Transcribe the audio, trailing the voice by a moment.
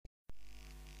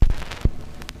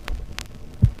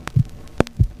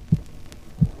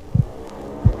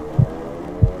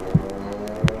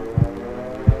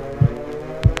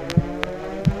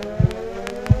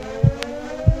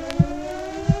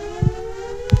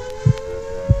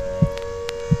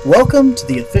Welcome to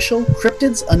the official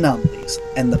Cryptids, Anomalies,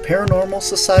 and the Paranormal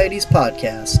Society's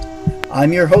podcast.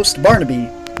 I'm your host, Barnaby,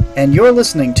 and you're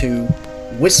listening to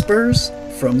Whispers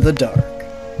from the Dark.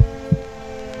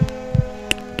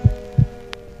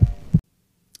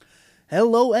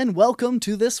 Hello and welcome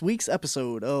to this week's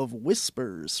episode of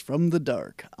Whispers from the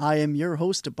Dark. I am your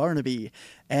host, Barnaby,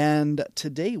 and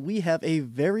today we have a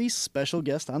very special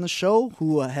guest on the show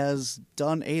who has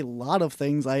done a lot of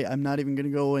things. I'm not even going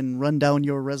to go and run down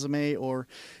your resume or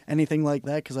anything like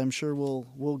that because I'm sure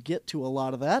we'll get to a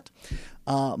lot of that.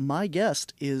 My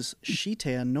guest is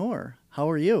Shetan Noir. How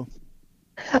are you?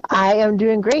 I am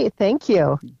doing great, thank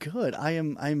you. Good.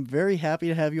 I'm very happy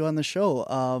to have you on the show.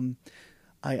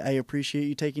 I appreciate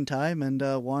you taking time and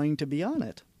wanting to be on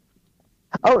it.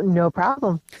 Oh, no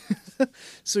problem.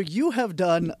 So you have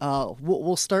done,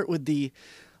 we'll start with the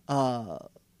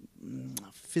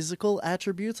physical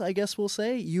attributes, I guess we'll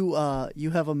say. You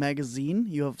have a magazine.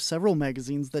 You have several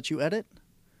magazines that you edit.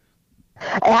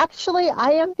 Actually,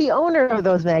 I am the owner of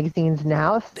those magazines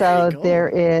now. So there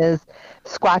is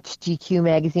Squatch GQ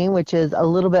magazine, which is a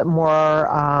little bit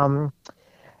more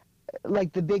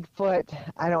like the Bigfoot,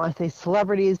 I don't want to say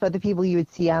celebrities, but the people you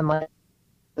would see online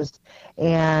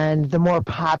and the more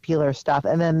popular stuff.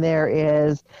 And then there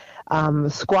is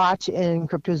Squatch in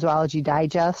Cryptozoology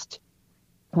Digest,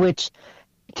 which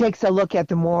takes a look at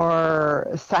the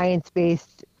more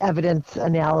science-based evidence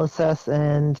analysis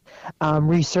and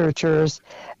researchers.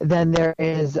 Then there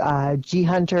is G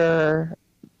Hunter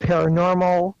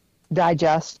Paranormal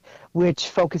Digest, which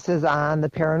focuses on the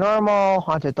paranormal,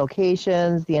 haunted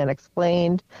locations, the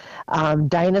unexplained,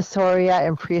 Dinosauria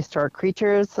and Prehistoric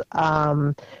Creatures,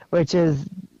 that's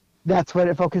what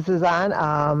it focuses on.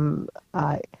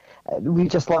 I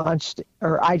just launched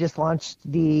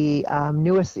the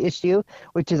newest issue,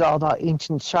 which is all about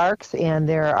ancient sharks, and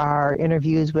there are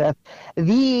interviews with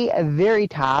the very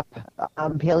top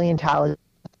paleontologists.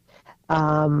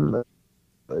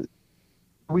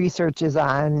 Research is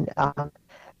on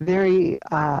very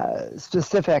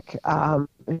specific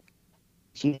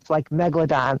species like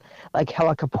Megalodon, like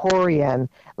Helicoporian,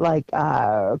 like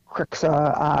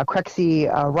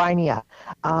Crexirrhenia.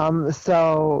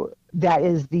 So that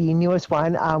is the newest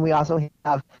one. We also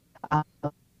have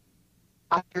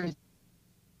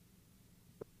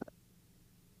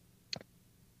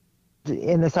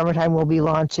in the summertime we'll be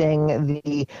launching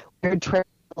the Weird Trails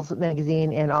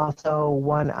magazine and also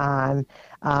one on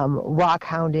rock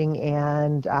hounding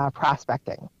and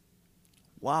prospecting.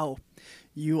 Wow,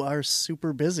 you are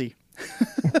super busy.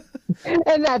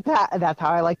 And that's how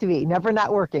I like to be, never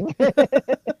not working.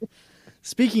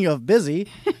 Speaking of busy,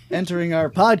 entering our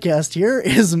podcast here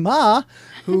is Ma,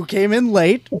 who came in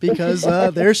late because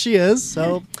there she is.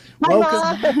 So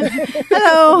welcome.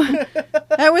 Hello.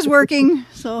 I was working,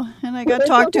 and I got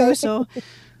talked to, so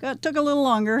took a little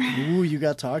longer. Ooh, you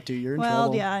got talked to. You're in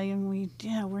trouble.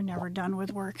 Well, we're never done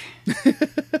with work.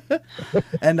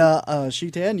 And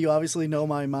Shetan, you obviously know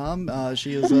my mom.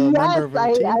 She is a member of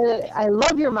our team. I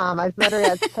love your mom. I've met her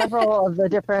at several of the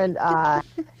different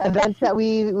events that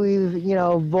we've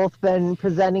both been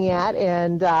presenting at,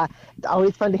 and it's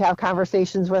always fun to have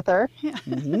conversations with her. Yeah.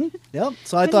 Mm-hmm. Yep.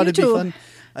 So I thought it'd be fun.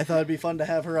 I thought it'd be fun to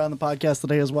have her on the podcast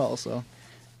today as well. So.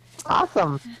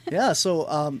 Awesome. Yeah,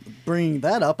 so bringing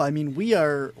that up, I mean,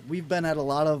 we've been at a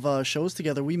lot of shows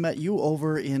together. We met you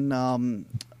over in, I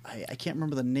can't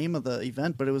remember the name of the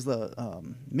event, but it was the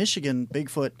Michigan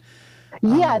Bigfoot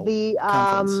the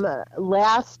conference.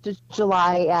 Last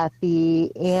July at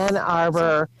the Ann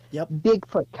Arbor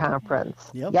Bigfoot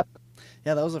Conference. Yep.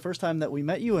 Yeah, that was the first time that we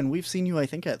met you, and we've seen you, I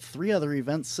think, at 3 other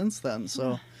events since then,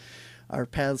 so our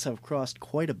paths have crossed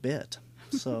quite a bit,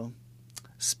 so...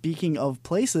 Speaking of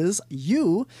places,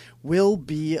 you will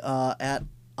be at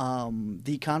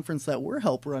the conference that we're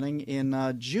help running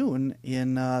in June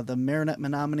in the Marinette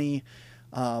Menominee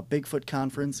Bigfoot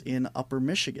Conference in Upper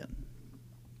Michigan.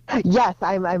 Yes,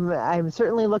 I'm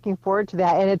certainly looking forward to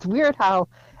that, and it's weird how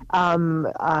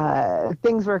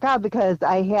things work out because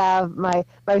I have my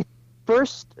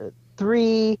first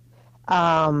 3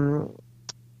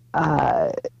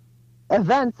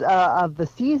 events of the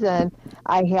season.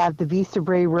 I have the Vista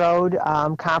Bray Road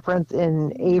conference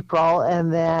in April,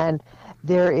 and then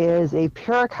there is a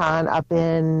Paracon up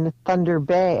in Thunder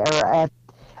Bay, or at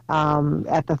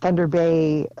the Thunder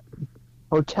Bay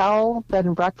Hotel Bed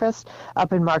and Breakfast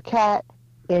up in Marquette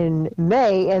in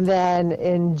May, and then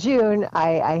in June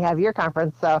I have your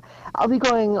conference, so I'll be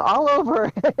going all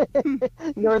over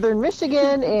northern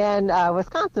Michigan and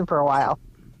Wisconsin for a while.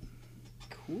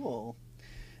 Cool.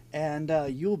 And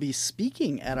you'll be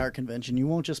speaking at our convention. You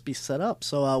won't just be set up.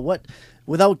 So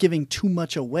without giving too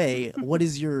much away, what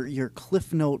is your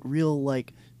Cliff Note, real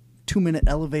 2-minute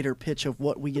elevator pitch of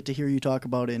what we get to hear you talk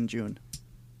about in June?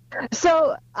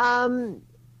 So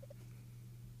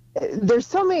there's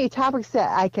so many topics that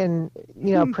I can,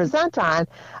 present on.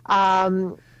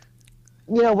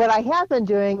 What I have been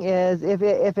doing is if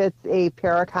it's a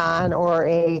Paracon or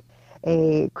a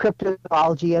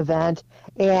cryptozoology event,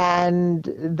 and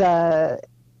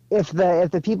if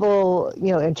the people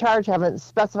in charge haven't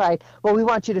specified, well, we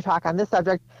want you to talk on this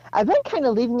subject, I've been kind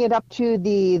of leaving it up to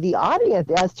the audience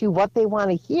as to what they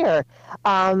want to hear,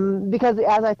 because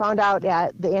as I found out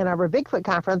at the Ann Arbor Bigfoot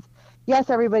Conference,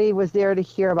 yes, everybody was there to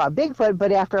hear about Bigfoot,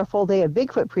 but after a full day of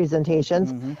Bigfoot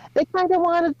presentations, they kind of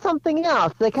wanted something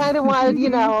else. They kind of wanted,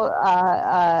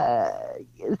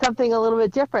 something a little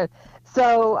bit different.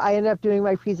 So I ended up doing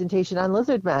my presentation on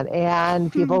lizard men,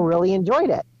 and people really enjoyed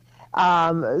it.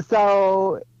 I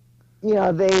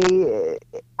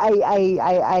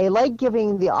like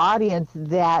giving the audience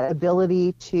that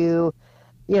ability to,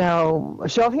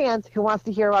 show of hands, who wants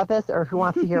to hear about this or who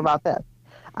wants to hear about this.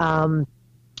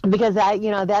 Because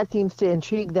that seems to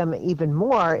intrigue them even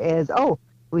more is, oh,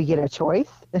 we get a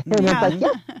choice. And it's like,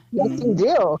 yes, you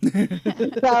do.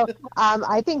 So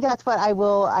I think that's what I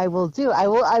will do. I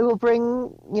will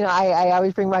bring, I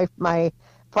always bring my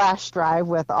flash drive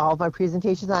with all of my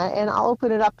presentations on it, and I'll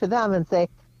open it up to them and say,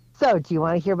 so do you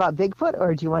want to hear about Bigfoot,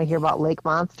 or do you want to hear about Lake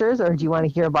Monsters, or do you want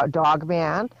to hear about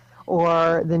Dogman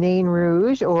or the Nain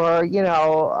Rouge, or,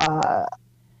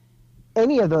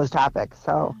 any of those topics.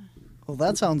 So. Well,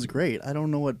 that sounds great. I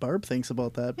don't know what Barb thinks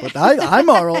about that, but I'm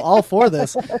all for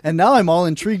this. And now I'm all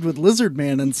intrigued with Lizard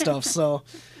Man and stuff. So,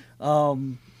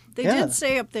 they did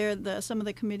say up there, some of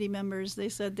the committee members, they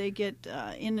said they get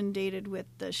inundated with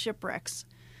the shipwrecks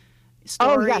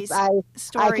stories. Oh,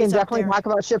 yes, I can definitely talk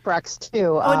about shipwrecks,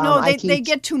 too. Oh, no, they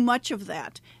get too much of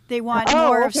that. They want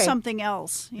more of something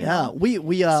else. We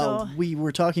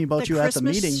were talking about you at the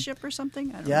meeting. Christmas ship or something?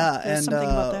 I don't know. And something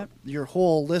about that. Your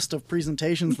whole list of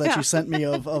presentations that you sent me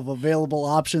of available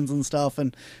options and stuff,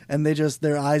 and they just,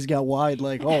 their eyes got wide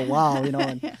like, oh, wow,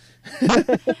 and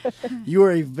you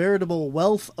are a veritable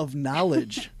wealth of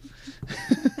knowledge.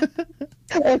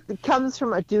 It comes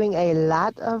from doing a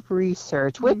lot of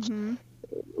research, which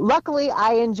luckily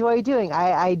I enjoy doing.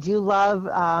 I do love,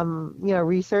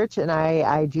 research, and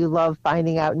I do love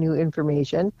finding out new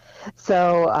information.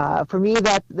 So for me,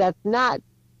 that's not,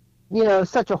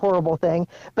 such a horrible thing.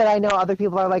 But I know other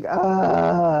people are like,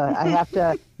 I have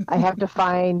to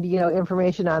find,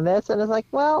 information on this. And it's like,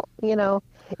 well,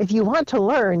 if you want to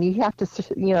learn, you have to,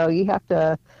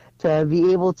 to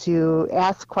be able to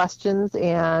ask questions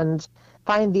and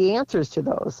find the answers to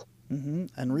those.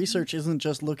 And research isn't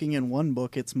just looking in one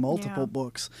book, it's multiple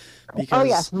books.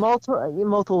 Because...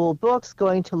 multiple books,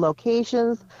 going to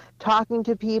locations, talking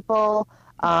to people,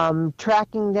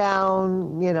 tracking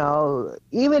down,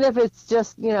 even if it's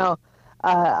just, little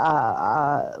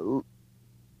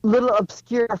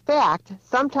obscure fact,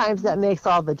 sometimes that makes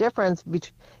all the difference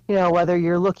between, whether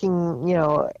you're looking,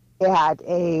 at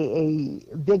a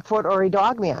Bigfoot or a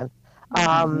Dogman.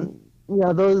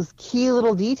 Those key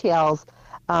little details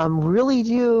really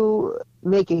do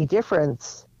make a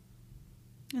difference.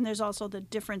 And there's also the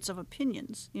difference of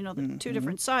opinions, the two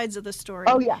different sides of the story.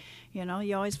 Oh, yeah.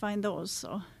 You always find those,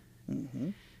 so.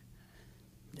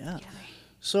 Yeah.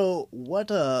 So what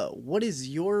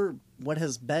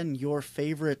has been your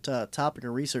favorite topic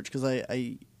of research? Because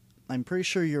I'm pretty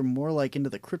sure you're more like into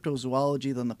the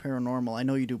cryptozoology than the paranormal. I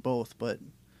know you do both, but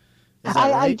is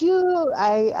that right?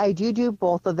 I do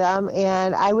both of them,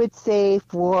 and I would say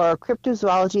for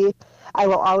cryptozoology, I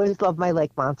will always love my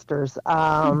lake monsters.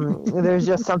 There's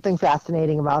just something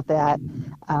fascinating about that,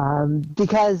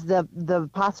 because the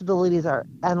possibilities are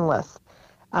endless.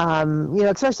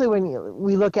 Especially when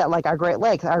we look at like our Great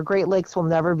Lakes. Our Great Lakes will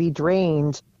never be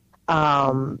drained,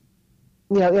 in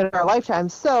our lifetime.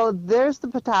 So there is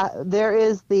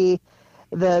the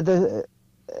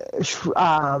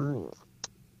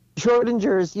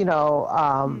Schrodinger's,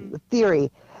 theory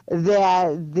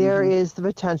that there is the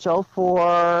potential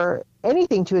for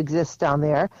anything to exist down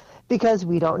there because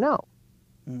we don't know.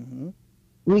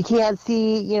 We can't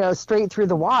see, straight through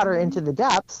the water into the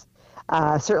depths.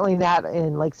 Certainly not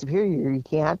in Lake Superior, you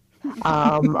can't.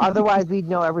 Otherwise, we'd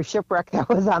know every shipwreck that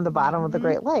was on the bottom of the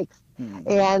Great Lakes.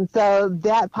 And so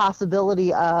that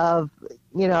possibility of,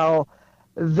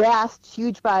 vast,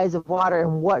 huge bodies of water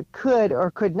and what could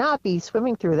or could not be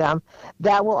swimming through them,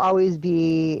 that will always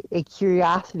be a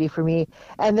curiosity for me.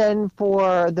 And then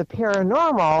for the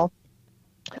paranormal,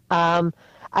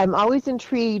 I'm always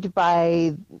intrigued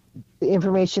by the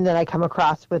information that I come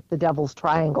across with the Devil's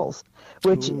Triangles,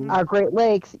 which our Great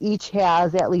Lakes each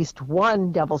has at least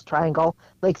one Devil's Triangle.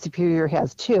 Lake Superior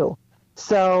has two.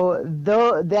 So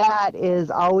that is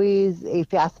always a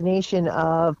fascination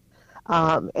of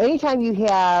anytime you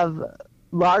have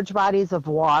large bodies of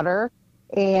water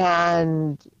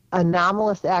and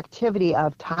anomalous activity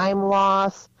of time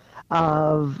loss,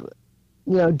 of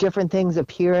different things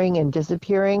appearing and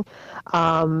disappearing.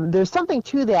 There's something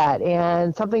to that,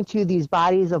 and something to these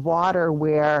bodies of water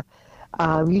where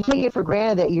you take it for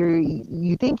granted that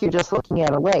you think you're just looking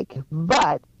at a lake,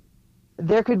 but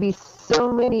there could be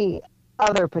so many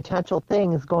other potential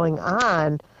things going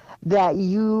on that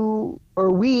you or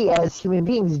we as human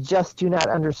beings just do not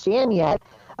understand yet,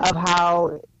 of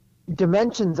how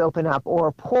dimensions open up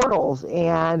or portals,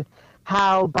 and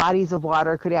how bodies of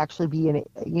water could actually be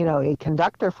a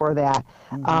conductor for that.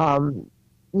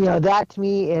 That to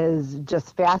me is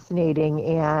just fascinating.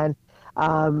 And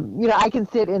I can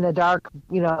sit in a dark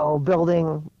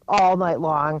building all night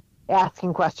long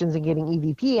asking questions and getting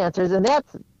EVP answers, and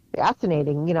that's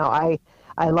fascinating.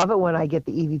 I love it when I get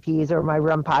the EVPs or my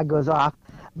REM pod goes off,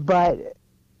 but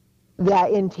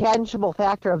that intangible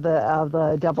factor of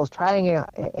the Devil's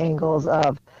Triangles,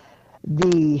 of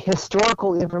the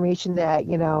historical information that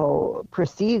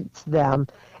precedes them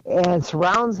and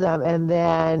surrounds them, and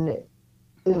then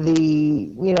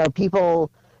the people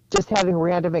just having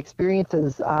random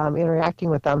experiences interacting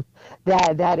with them,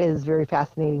 that is very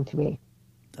fascinating to me.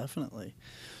 Definitely.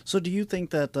 So do you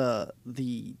think that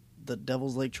the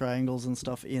Devil's Lake Triangles and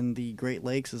stuff in the Great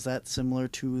Lakes, is that similar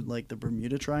to like the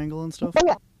Bermuda Triangle and stuff? Oh,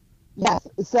 yeah. Yes.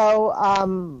 So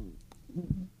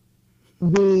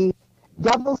the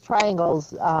Devil's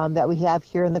Triangles that we have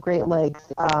here in the Great Lakes,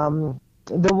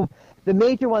 the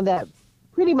major one that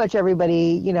pretty much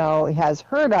everybody has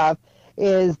heard of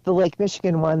is the Lake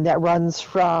Michigan one that runs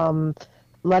from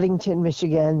Ludington,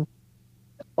 Michigan,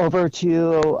 over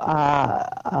to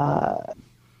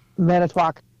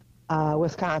Manitowoc,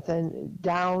 Wisconsin,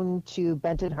 down to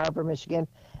Benton Harbor, Michigan,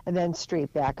 and then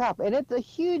straight back up. And it's a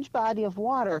huge body of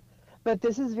water, but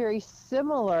this is very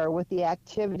similar with the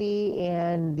activity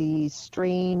and the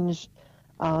strange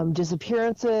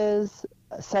disappearances,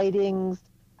 sightings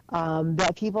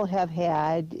that people have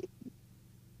had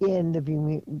in the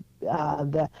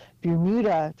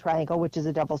Bermuda Triangle, which is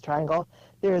a Devil's Triangle.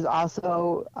 There's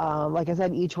also, like I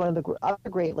said, each one of the other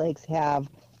Great Lakes have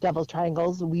Devil's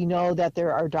Triangles. We know that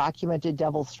there are documented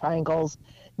Devil's Triangles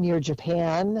near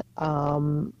Japan,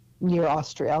 near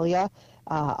Australia,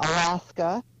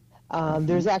 Alaska.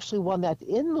 There's actually one that's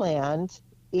inland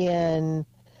in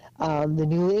the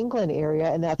New England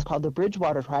area, and that's called the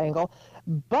Bridgewater Triangle.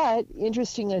 But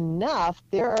interesting enough,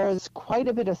 there is quite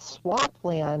a bit of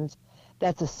swampland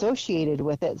that's associated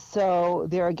with it. So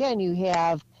there again, you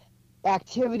have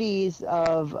activities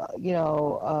of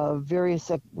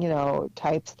various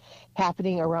types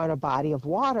happening around a body of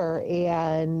water,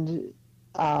 and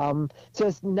so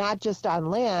it's not just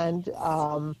on land,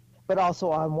 but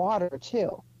also on water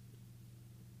too.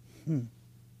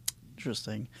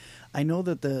 Interesting. I know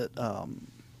that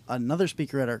another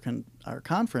speaker at our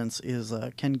conference is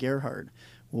Ken Gerhard.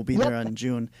 We'll be there in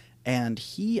June, and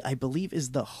he, I believe,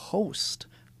 is the host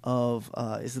of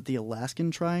is it the Alaskan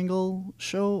Triangle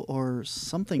show or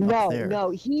something up there?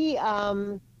 No, he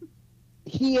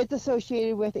is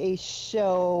associated with a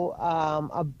show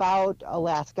about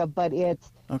Alaska, but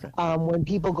it's when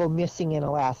people go missing in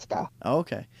Alaska. Oh,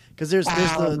 okay, because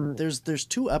there's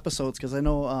two episodes, because I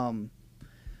know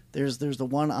there's the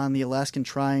one on the Alaskan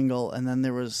Triangle, and then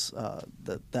there was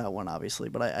that one, obviously,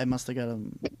 but I must have got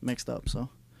them mixed up. So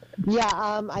yeah,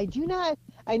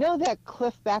 I know that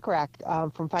Cliff Bacharach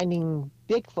from Finding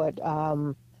Bigfoot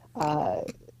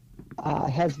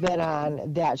has been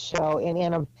on that show,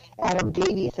 and Adam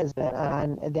Davies has been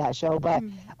on that show, but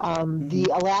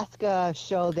the Alaska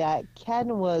show that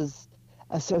Ken was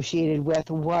associated with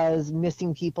was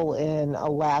Missing People in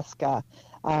Alaska,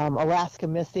 Alaska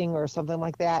Missing or something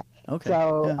like that. Okay.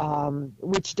 So,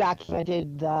 which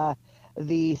documented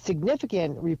the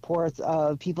significant reports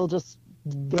of people just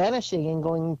vanishing and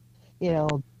going,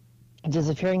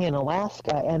 disappearing in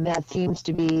Alaska, and that seems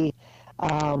to be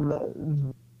a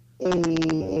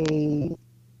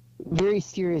very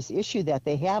serious issue that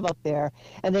they have up there,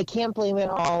 and they can't blame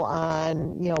it all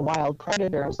on wild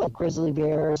predators like grizzly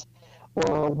bears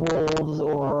or wolves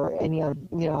or any of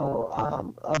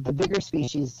of the bigger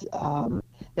species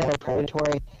that are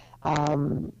predatory,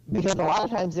 because a lot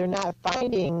of times they're not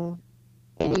finding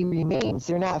any remains,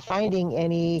 they're not finding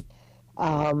any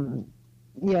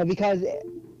because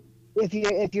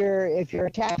if you're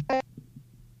attacked by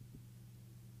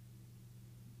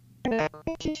not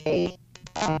going to take,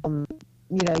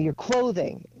 your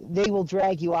clothing. They will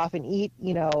drag you off and eat,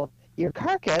 your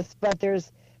carcass, but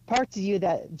there's parts of you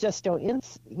that just don't,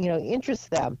 interest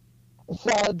them.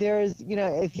 So there's,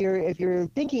 if you're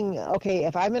thinking, okay,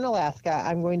 if I'm in Alaska,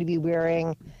 I'm going to be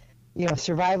wearing,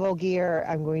 survival gear.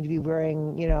 I'm going to be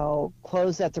wearing,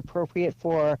 clothes that's appropriate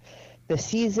for the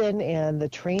season and the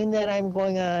terrain that I'm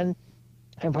going on.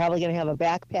 I'm probably going to have a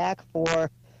backpack for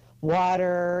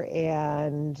water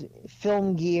and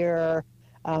film gear,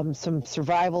 some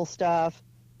survival stuff.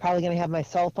 Probably going to have my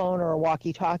cell phone or a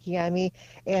walkie-talkie on me.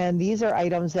 And these are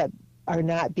items that are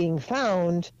not being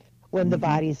found when the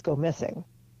bodies go missing.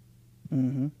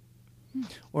 Mm-hmm.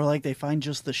 Or like they find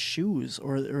just the shoes,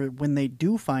 or when they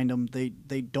do find them, they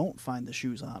don't find the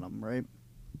shoes on them, right?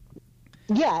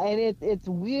 Yeah, and it's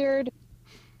weird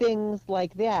things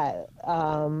like that.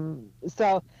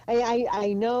 So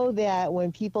I know that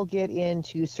when people get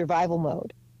into survival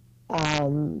mode,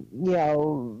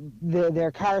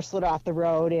 their car slid off the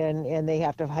road and they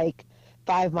have to hike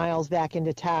 5 miles back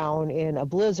into town in a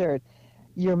blizzard.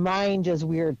 Your mind does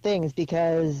weird things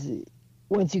because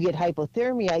once you get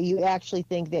hypothermia, you actually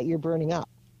think that you're burning up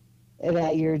and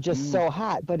that you're just so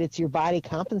hot, but it's your body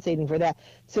compensating for that.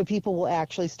 So people will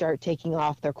actually start taking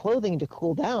off their clothing to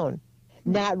cool down,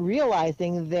 not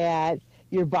realizing that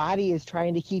your body is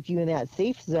trying to keep you in that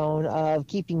safe zone of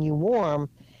keeping you warm.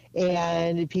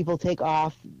 And people take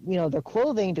off, their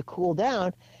clothing to cool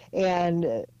down,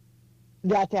 and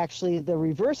that's actually the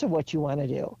reverse of what you want to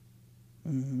do.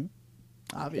 Mm-hmm.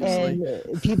 Obviously.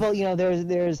 And people,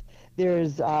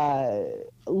 there's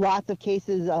lots of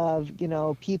cases of,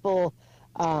 people,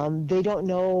 they don't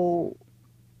know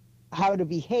how to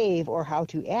behave or how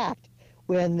to act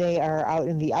when they are out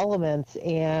in the elements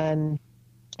and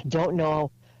don't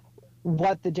know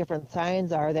what the different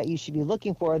signs are that you should be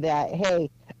looking for, that, hey,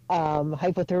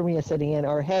 hypothermia is setting in,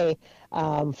 or hey,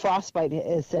 frostbite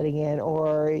is setting in,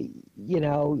 or,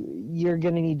 you're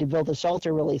going to need to build a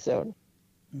shelter really soon.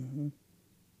 Mm-hmm.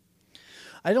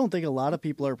 I don't think a lot of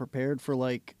people are prepared for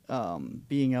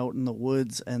being out in the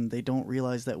woods, and they don't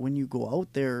realize that when you go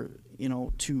out there,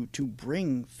 to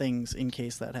bring things in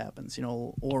case that happens,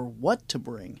 or what to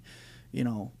bring,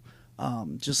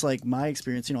 just like my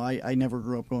experience, I never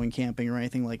grew up going camping or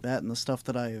anything like that, and the stuff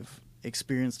that I've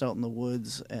experienced out in the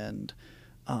woods, and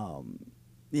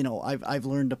I've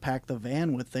learned to pack the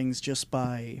van with things just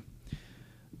by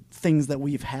things that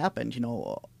we've happened.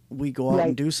 We go out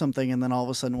and do something, and then all of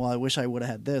a sudden, well, I wish I would have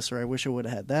had this, or I wish I would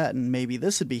have had that, and maybe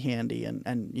this would be handy.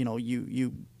 And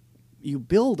you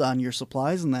build on your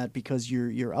supplies and that because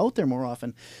you're out there more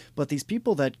often. But these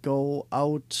people that go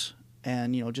out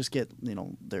and just get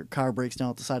their car breaks down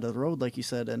at the side of the road, like you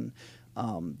said, and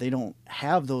they don't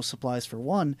have those supplies for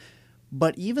one.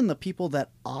 But even the people that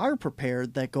are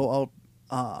prepared, that go out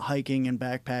hiking and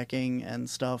backpacking and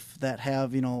stuff, that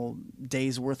have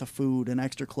days worth of food and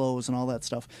extra clothes and all that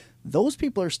stuff, those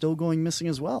people are still going missing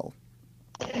as well.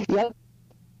 Yep.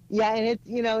 Yeah, and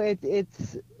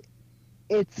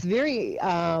it's very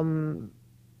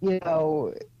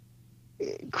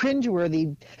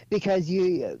cringeworthy because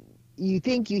you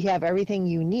think you have everything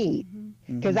you need,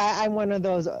 because I'm one of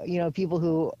those people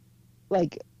who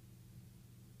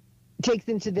takes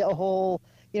into the whole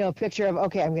picture of,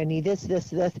 okay, I'm going to need this.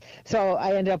 So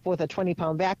I end up with a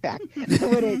 20-pound backpack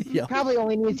when it probably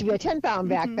only needs to be a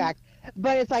 10-pound backpack.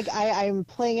 But it's like I'm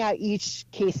playing out each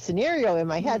case scenario in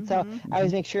my head. So I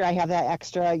always make sure I have that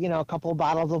extra, a couple of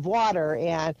bottles of water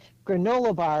and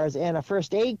granola bars and a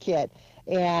first aid kit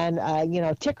and,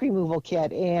 tick removal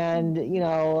kit and,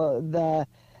 the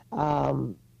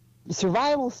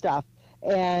survival stuff.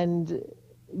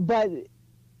 But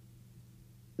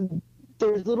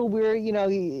there's little weird,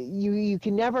 you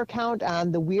can never count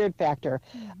on the weird factor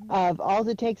of all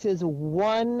it takes is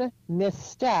one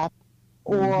misstep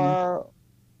or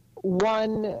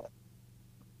one,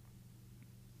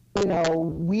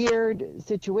 weird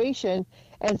situation,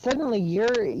 and suddenly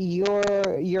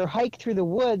your hike through the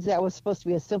woods that was supposed to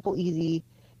be a simple, easy,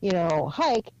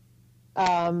 hike,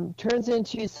 turns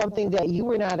into something that you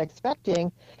were not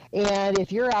expecting. And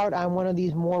if you're out on one of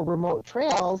these more remote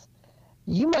trails,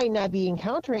 you might not be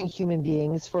encountering human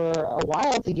beings for a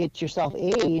while to get yourself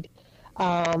aid.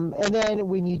 And then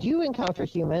when you do encounter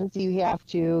humans, you have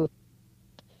to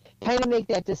kind of make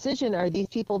that decision. Are these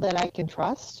people that I can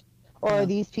trust? Or are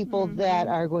these people that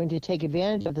are going to take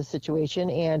advantage of the situation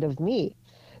and of me?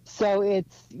 So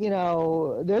it's,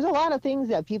 there's a lot of things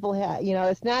that people have,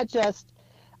 it's not just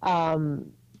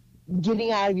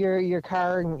getting out of your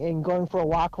car and going for a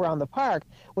walk around the park.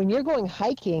 When you're going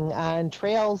hiking on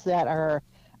trails that are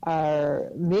are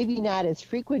maybe not as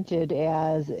frequented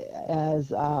as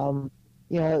some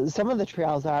of the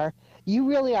trails are, you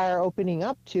really are opening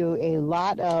up to a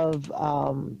lot of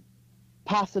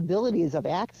possibilities of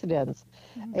accidents.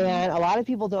 And a lot of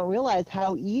people don't realize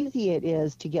how easy it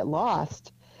is to get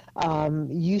lost.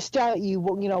 You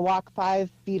walk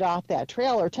 5 feet off that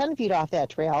trail or 10 feet off that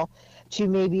trail to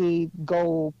maybe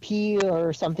go pee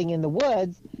or something in the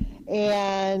woods,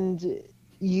 and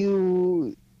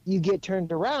you get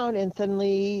turned around and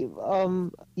suddenly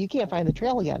you can't find the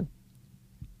trail again.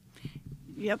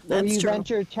 Yep, that's true. Or you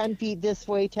venture 10 feet this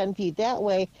way, 10 feet that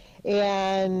way,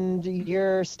 and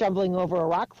you're stumbling over a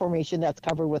rock formation that's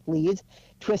covered with leaves,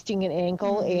 twisting an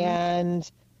ankle,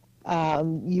 and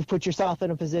you've put yourself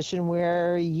in a position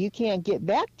where you can't get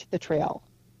back to the trail.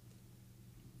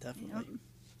 Definitely. Yep.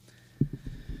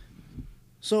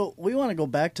 So we want to go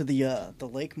back to the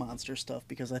lake monster stuff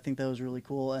because I think that was really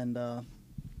cool. And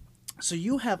so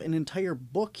you have an entire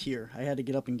book here. I had to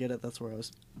get up and get it. That's where I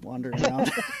was wandering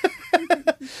around.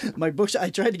 My books.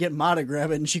 I tried to get Ma to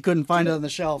grab it, and she couldn't find it on the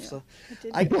shelf. So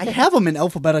I have them in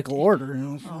alphabetical order. I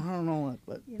don't know what,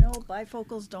 but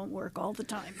bifocals don't work all the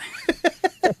time.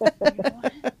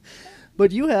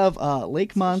 But you have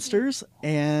Lake Monsters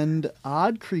and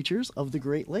Odd Creatures of the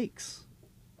Great Lakes.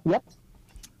 Yep.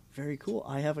 Very cool.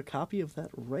 I have a copy of that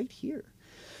right here.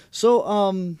 So,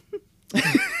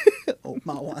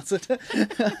 Ma wants it.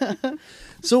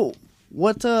 So,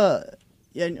 what?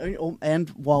 And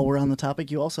while we're on the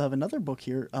topic, you also have another book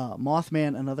here,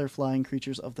 Mothman and Other Flying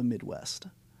Creatures of the Midwest.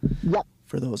 Yep.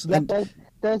 For those. Yep.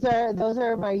 Those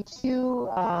are my two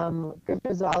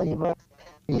cryptozoology books.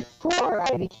 Before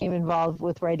I became involved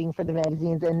with writing for the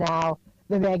magazines, and now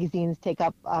the magazines take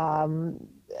up.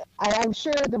 I'm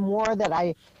sure the more that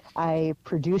I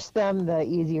produce them, the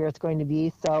easier it's going to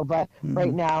be. So, but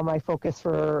right now, my focus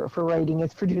for writing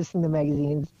is producing the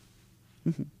magazines.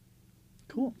 Mm-hmm.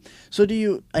 Cool. So, do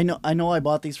you? I know I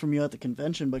bought these from you at the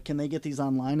convention, but can they get these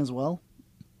online as well?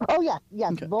 Oh yeah,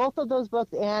 yes. Okay. Both of those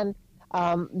books and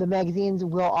the magazines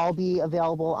will all be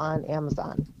available on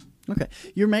Amazon. Okay.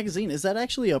 Your magazine, is that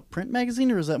actually a print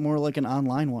magazine or is that more like an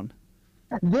online one?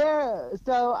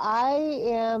 So I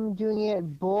am doing it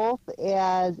both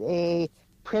as a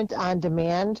print on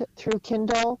demand through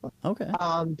Kindle,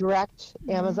 direct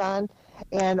Amazon,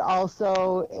 and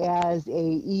also as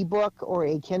a ebook or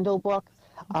a Kindle book.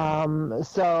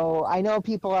 So I know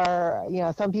people are,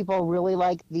 some people really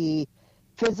like the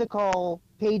physical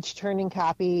page turning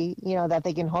copy, that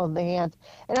they can hold in their hands,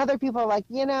 and other people are like,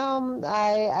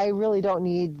 I really don't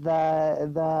need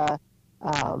the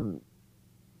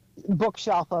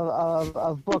bookshelf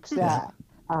of books that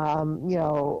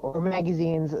or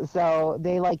magazines, so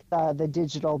they like the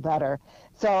digital better.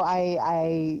 So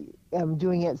I am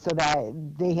doing it so that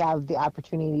they have the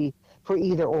opportunity for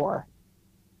either or.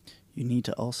 You need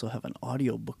to also have an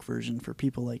audiobook version for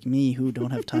people like me who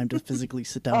don't have time to physically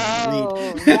sit down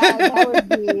and read. that would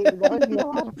be a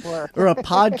lot of work. Or a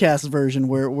podcast version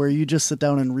where you just sit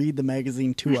down and read the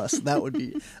magazine to us. That would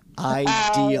be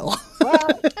ideal.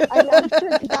 I'm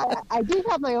sure I do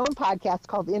have my own podcast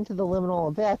called Into the Liminal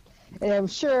Abyss, and I'm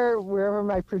sure wherever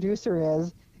my producer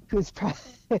is, who's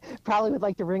probably would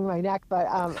like to wring my neck, but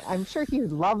I'm sure he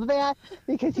would love that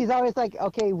because he's always like,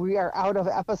 okay, we are out of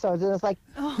episodes. And it's like,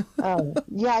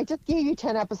 yeah, I just gave you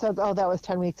 10 episodes. Oh, that was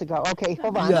 10 weeks ago. Okay,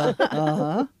 hold on. Yeah,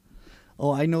 uh-huh.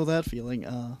 Oh, I know that feeling.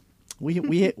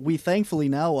 We thankfully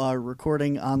now are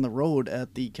recording on the road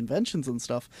at the conventions and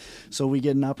stuff, so we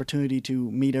get an opportunity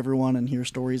to meet everyone and hear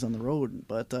stories on the road.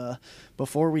 But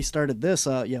before we started this,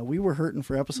 we were hurting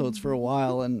for episodes for a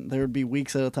while, and there would be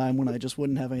weeks at a time when I just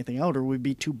wouldn't have anything out or we'd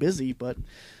be too busy. But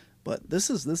this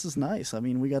is nice. I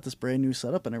mean, we got this brand new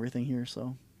setup and everything here,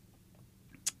 so.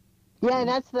 Yeah, and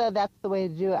that's the way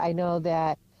to do it. I know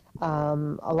that.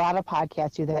 A lot of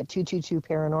podcasts do that. 222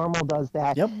 Paranormal does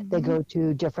that. Yep. They go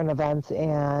to different events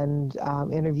and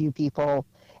interview people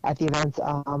at the events.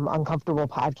 Uncomfortable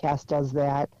Podcast does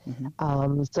that.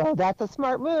 Mm-hmm. So that's a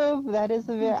smart move. That is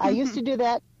I used to do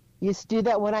that. Used to do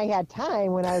that when I had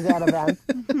time, when I was at events,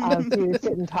 to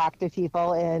sit and talk to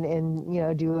people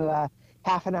and do a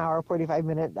half an hour,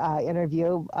 45-minute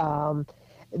interview.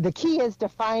 The key is to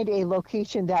find a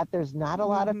location that there's not a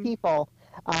lot of people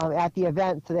at the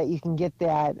event, so that you can get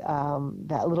that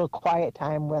little quiet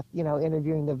time with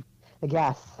interviewing the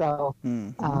guests. So,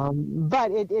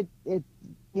 but it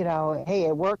hey,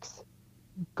 it works.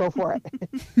 Go for it.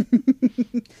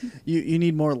 You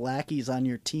need more lackeys on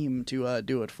your team to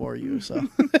do it for you. So.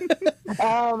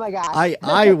 Oh my gosh.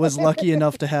 I was lucky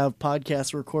enough to have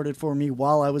podcasts recorded for me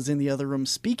while I was in the other room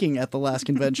speaking at the last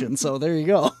convention. So there you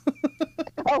go.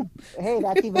 Oh, hey,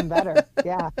 that's even better.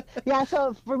 Yeah. Yeah.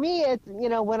 So for me, it's,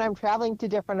 when I'm traveling to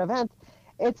different events,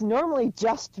 it's normally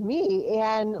just me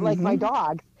and like my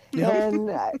dogs. Yep. And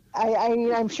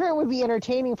I'm sure it would be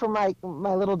entertaining for my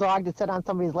little dog to sit on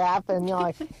somebody's lap and,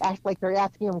 act like they're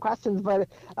asking him questions. But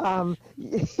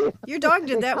Your dog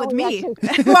did that with probably me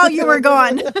actually- while you were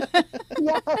gone.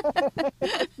 yeah.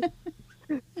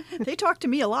 They talk to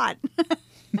me a lot.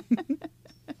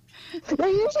 They're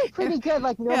usually pretty good.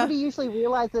 Like nobody usually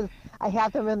realizes I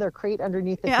have them in their crate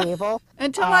underneath the table.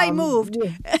 Until I moved.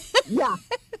 Yeah.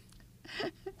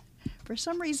 For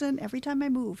some reason, every time I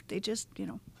moved, they just,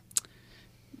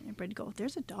 everybody'd go,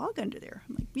 there's a dog under there.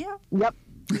 I'm like, yeah. Yep.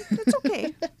 It's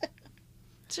okay.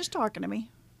 It's just talking to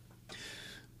me.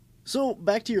 So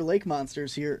back to your lake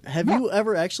monsters here. Have you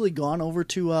ever actually gone over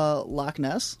to Loch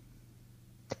Ness?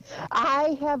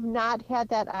 I have not had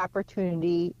that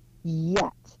opportunity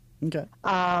yet. Okay.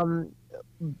 I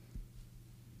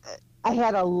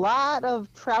had a lot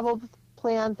of travel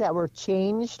plans that were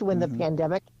changed when the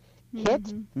pandemic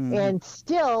hit, and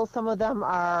still some of them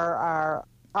are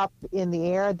up in the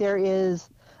air. There is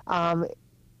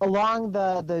along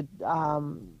the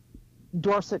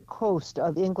Dorset coast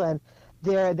of England.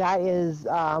 That is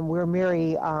where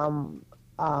Mary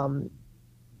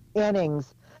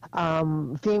Annings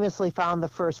famously found the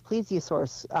first plesiosaur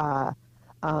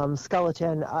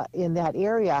skeleton in that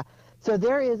area. So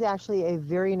there is actually a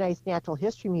very nice natural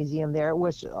history museum there,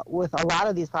 which with a lot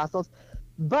of these fossils.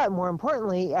 But more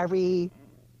importantly, every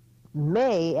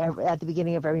May, at the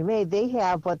beginning of every May, they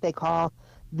have what they call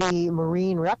the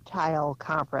Marine Reptile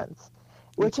Conference,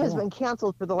 which has been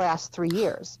canceled for the last 3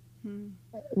 years.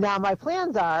 Now, my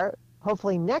plans are,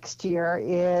 hopefully next year,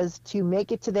 is to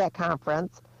make it to that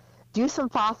conference, do some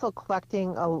fossil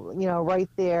collecting, right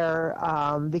there,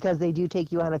 because they do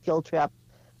take you on a field trip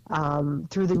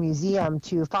through the museum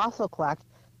to fossil collect,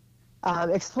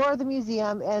 explore the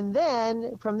museum, and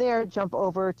then from there jump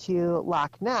over to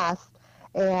Loch Ness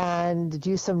and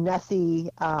do some Nessie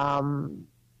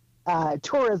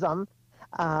tourism,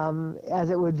 as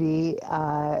it would be.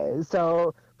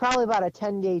 So probably about a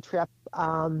 10-day trip.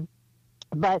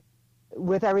 But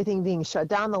with everything being shut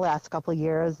down the last couple of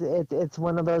years, it's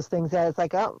one of those things that it's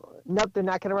like, oh, nope, they're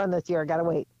not going to run this year. I got to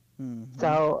wait.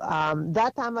 So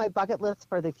that's on my bucket list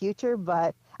for the future.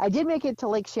 But I did make it to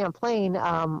Lake Champlain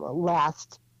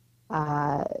last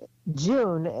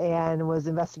June and was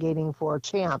investigating for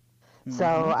Champ. So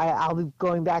I'll be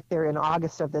going back there in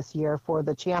August of this year for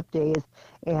the Champ Days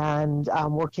and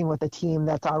working with a team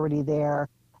that's already there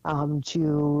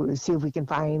to see if we can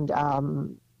find,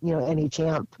 any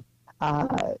Champ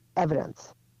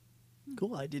evidence.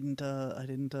 Cool. I didn't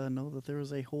know that there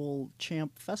was a whole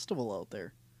Champ festival out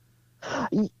there.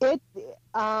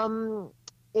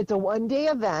 It's a one-day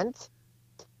event,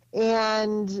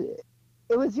 and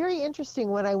it was very interesting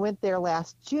when I went there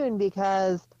last June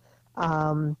because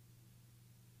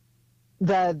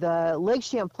the Lake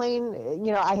Champlain,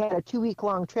 I had a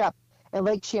 2-week-long trip, and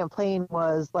Lake Champlain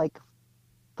was like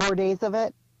 4 days of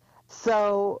it.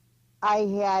 So I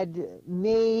had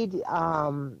made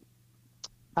some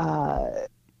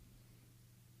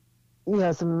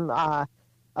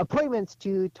appointments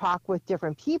to talk with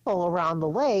different people around the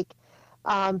lake,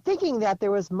 thinking that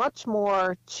there was much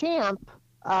more Champ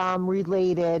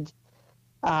related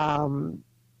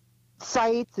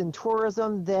sites and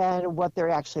tourism than what there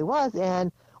actually was.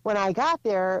 And when I got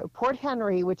there, Port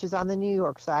Henry, which is on the New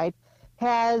York side,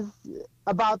 has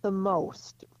about the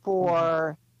most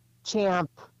for Champ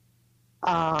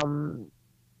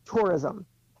tourism.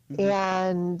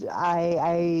 And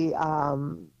I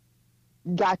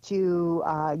got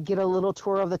to get a little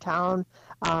tour of the town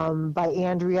by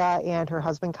Andrea and her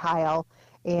husband Kyle,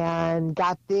 and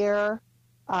got their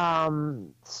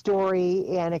story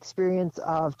and experience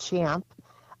of Champ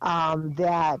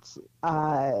that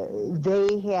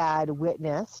they had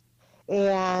witnessed.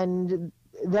 And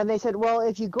then they said, well,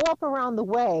 if you go up around the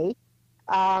way,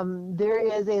 there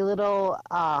is a little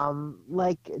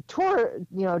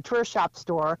tour shop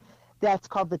store that's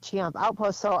called the Champ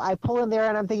Outpost. So I pull in there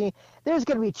and I'm thinking there's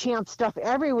going to be Champ stuff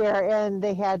everywhere, and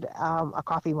they had a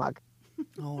coffee mug.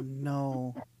 Oh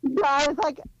no! Yeah, I was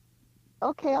like,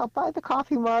 okay, I'll buy the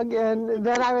coffee mug, and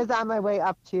then I was on my way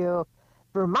up to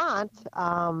Vermont,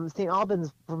 St.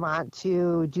 Albans, Vermont,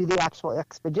 to do the actual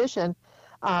expedition.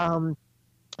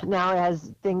 Now,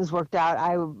 as things worked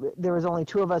out, there was only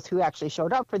 2 of us who actually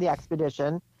showed up for the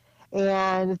expedition,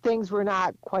 and things were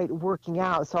not quite working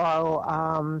out.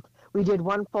 So we did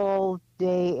 1 full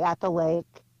day at the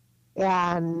lake,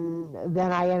 and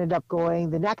then I ended up going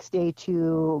the next day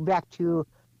back to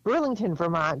Burlington,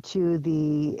 Vermont, to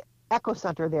the eco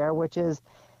center there, which is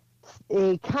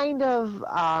a kind of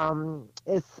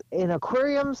it's an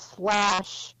aquarium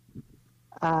slash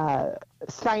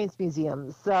science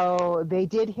museum. So they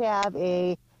did have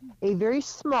a very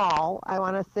small, I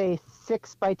want to say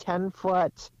 6 by 10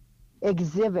 foot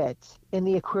exhibit in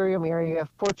the aquarium area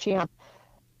for Champ.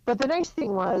 But the nice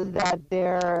thing was that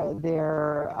their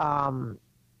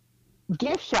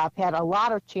gift shop had a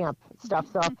lot of Champ stuff,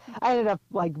 so I ended up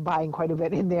like buying quite a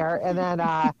bit in there. And then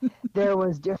there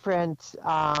was different.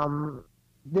 They're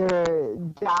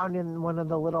down in one of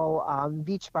the little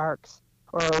beach parks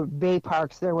or bay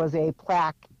parks. There was a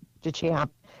plaque to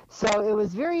Champ, so it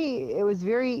was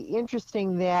very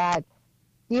interesting that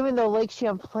even though Lake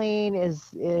Champlain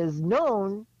is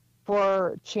known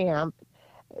for Champ,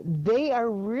 they are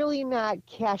really not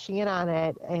cashing in on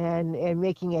it and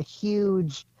making a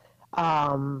huge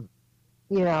thing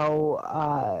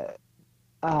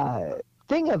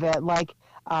of it, like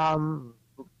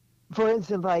for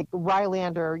instance, like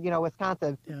Rylander,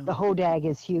 Wisconsin, the hodag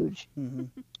is huge. Mm-hmm.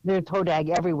 There's hodag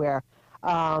everywhere,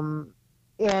 and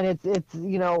it's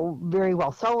very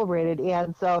well celebrated.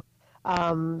 And so,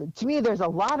 to me, there's a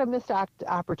lot of missed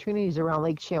opportunities around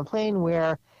Lake Champlain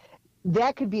where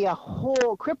that could be a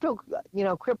whole crypto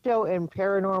and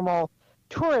paranormal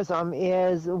tourism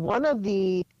is one of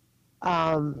the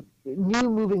new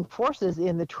moving forces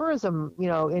in the tourism,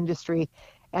 industry.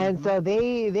 And mm-hmm. so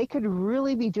they could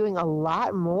really be doing a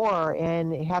lot more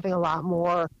and having a lot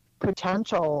more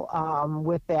potential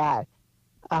with that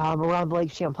around the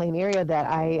Lake Champlain area that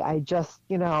I just,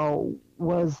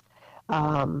 was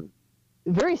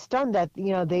very stunned that,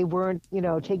 they weren't,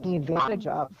 taking advantage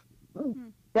of. Mm-hmm.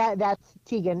 That's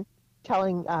Tegan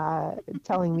telling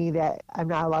me that I'm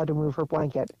not allowed to move her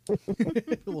blanket.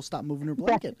 We'll stop moving her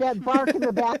blanket. That bark in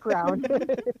the background.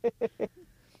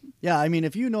 Yeah, I mean,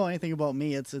 if you know anything about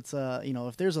me, it's if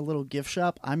there's a little gift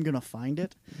shop, I'm gonna find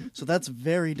it. So that's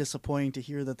very disappointing to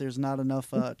hear that there's not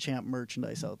enough Champ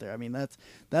merchandise out there. I mean,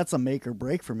 that's a make or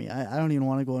break for me. I don't even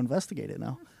want to go investigate it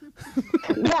now.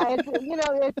 Yeah,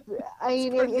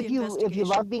 if you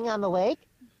love being on the lake,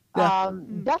 yeah.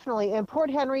 Definitely. And Port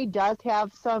Henry does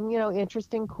have some,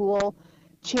 interesting, cool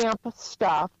Champ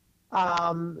stuff.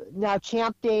 Now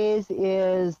Champ Days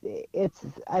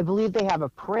I believe they have a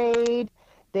parade.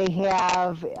 They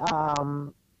have,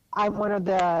 I'm one of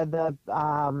the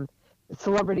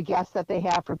celebrity guests that they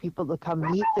have for people to come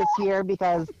meet this year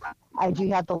because I do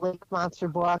have the Lake Monster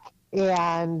book.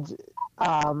 And,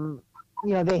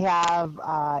 they have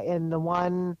in the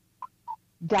one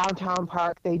downtown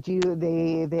park, they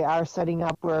are setting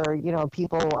up where,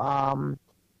 people,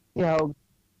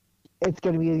 it's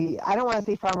going to be, I don't want to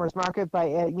say farmers market, but,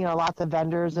 lots of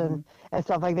vendors and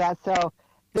stuff like that. So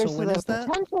there's the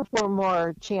potential for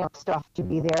more Champ stuff to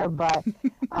be there. But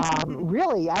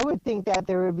really, I would think that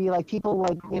there would be like people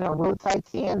like, roadside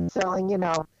stands selling,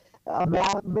 a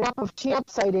map of Champ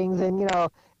sightings and,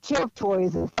 Champ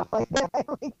toys and stuff like that.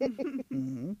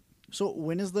 Mm-hmm. So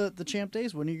when is the Champ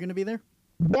Days? When are you going to be there?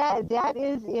 That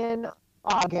is in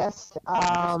August.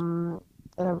 And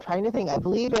I'm trying to think. I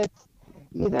believe it's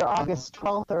either August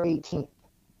 12th or 18th.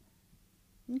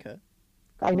 Okay.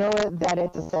 I know that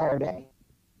it's a Saturday.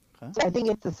 Okay. So I think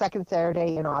it's the second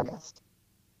Saturday in August.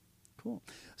 Cool.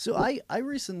 So I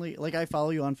recently, I follow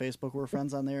you on Facebook. We're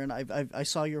friends on there, and I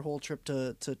saw your whole trip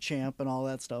to Champ and all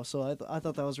that stuff. So I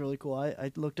thought that was really cool.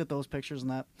 I looked at those pictures and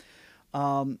that.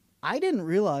 I didn't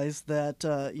realize that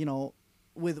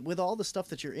with all the stuff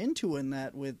that you're into in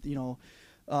that with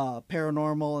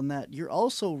paranormal and that you're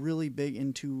also really big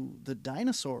into the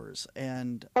dinosaurs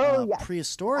and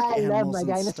prehistoric animals. I love my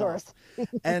dinosaurs.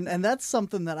 and that's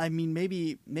something that, I mean,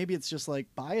 maybe it's just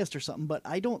biased or something, but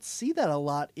I don't see that a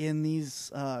lot in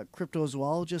these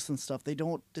cryptozoologists and stuff. They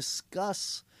don't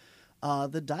discuss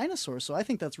the dinosaurs. So I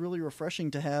think that's really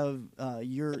refreshing to have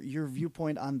your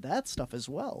viewpoint on that stuff as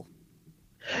well.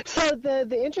 So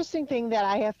the interesting thing that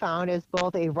I have found as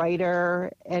both a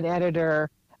writer, an editor,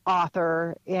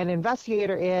 author, and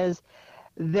investigator is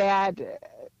that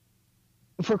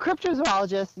for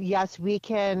cryptozoologists, yes, we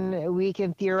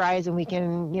can theorize and we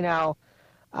can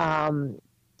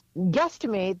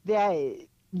guesstimate that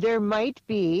there might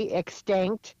be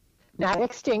not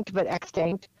extinct, but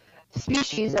extinct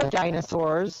species of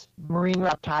dinosaurs, marine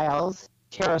reptiles,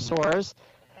 pterosaurs,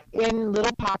 in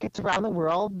little pockets around the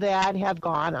world that have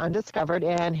gone undiscovered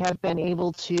and have been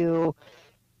able to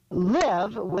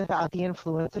live without the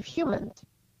influence of humans.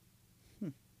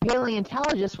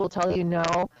 Paleontologists will tell you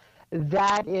no,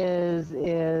 that is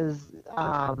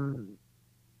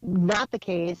not the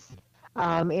case.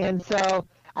 And so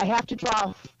I have to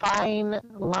draw a fine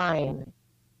line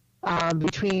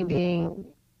between being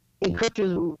a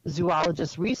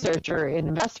cryptozoologist researcher and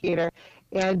investigator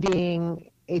and being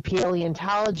a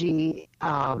paleontology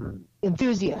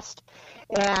enthusiast.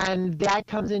 And that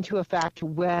comes into effect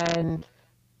when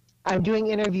I'm doing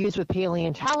interviews with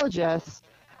paleontologists.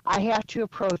 I have to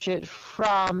approach it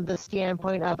from the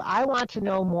standpoint of I want to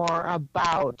know more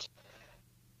about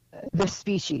the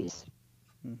species.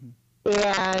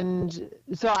 And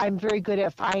so I'm very good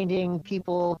at finding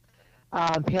people,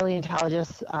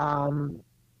 paleontologists,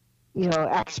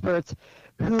 experts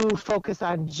who focus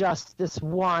on just this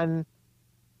one,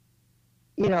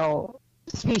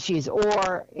 species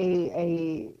or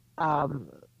a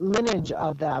lineage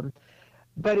of them.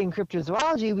 But in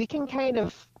cryptozoology, we can kind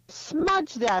of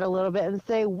smudge that a little bit and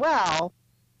say, well,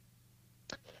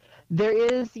 there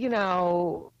is,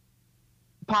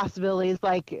 possibilities,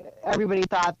 like everybody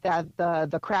thought that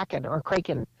the Kraken or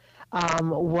Kraken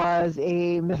was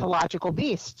a mythological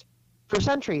beast for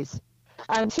centuries,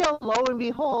 until lo and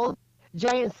behold,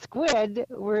 giant squid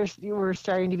were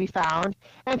starting to be found,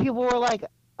 and people were like,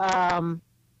 oh,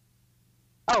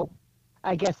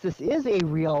 I guess this is a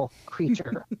real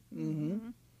creature.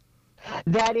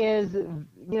 That is,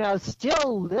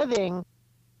 still living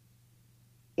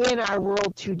in our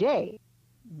world today.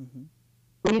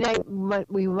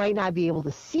 We might not be able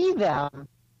to see them,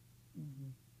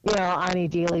 on a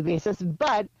daily basis,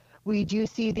 but we do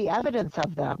see the evidence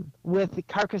of them, with the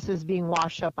carcasses being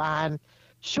washed up on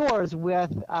shores,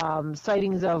 with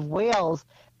sightings of whales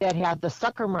that have the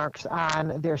sucker marks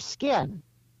on their skin.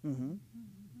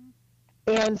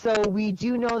 And so we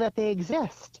do know that they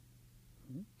exist.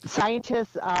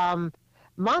 Scientists,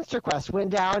 Monster Quest went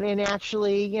down and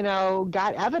actually,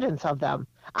 got evidence of them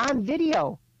on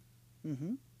video.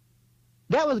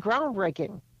 That was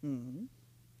groundbreaking.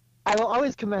 I will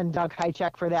always commend Doug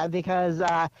Hychek for that, because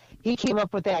he came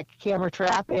up with that camera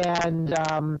trap, and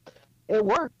it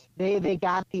worked. They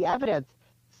got the evidence.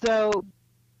 So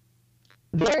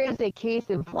there is a case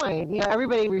in point.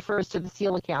 Everybody refers to the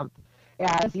coelacanth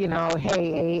as,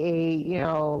 hey,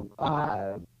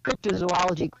 a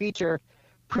cryptozoology creature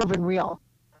proven real.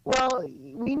 Well,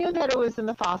 we knew that it was in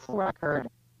the fossil record,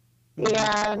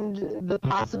 and the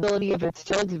possibility of it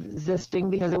still existing,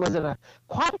 because it was an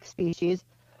aquatic species,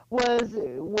 was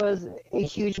a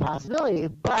huge possibility.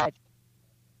 But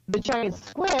the giant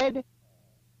squid,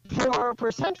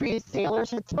 for centuries,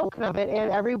 sailors had spoken of it,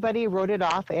 and everybody wrote it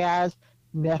off as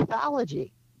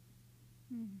mythology.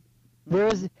 There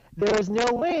was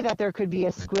no way that there could be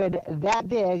a squid that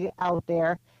big out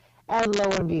there, and lo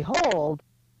and behold,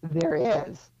 there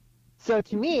is. So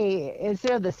to me,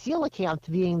 instead of the coelacanth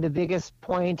being the biggest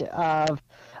point of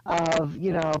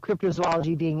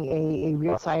cryptozoology being a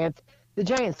real science, the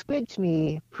giant squid to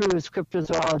me proves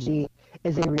cryptozoology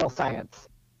is a real science.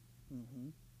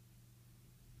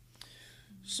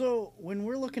 So when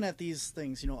we're looking at these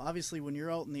things, obviously when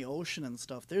you're out in the ocean and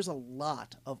stuff, there's a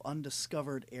lot of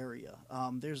undiscovered area.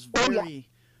 There's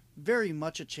very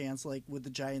much a chance, like with the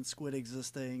giant squid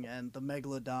existing and the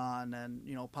megalodon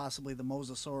and possibly the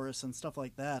mosasaurus and stuff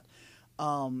like that,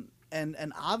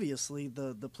 and obviously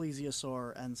the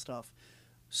plesiosaur and stuff.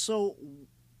 So,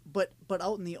 but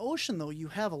out in the ocean though, you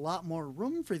have a lot more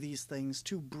room for these things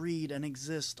to breed and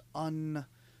exist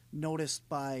unnoticed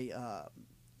by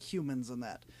humans and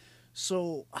that.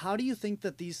 So how do you think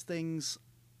that these things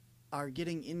are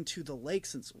getting into the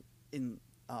lakes?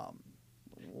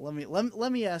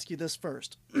 Let me ask you this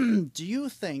first. Do you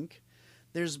think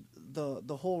there's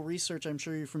the whole research I'm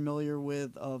sure you're familiar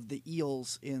with of the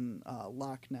eels in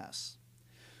Loch Ness?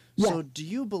 Yes. So do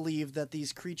you believe that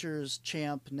these creatures,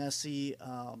 Champ, Nessie,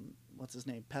 what's his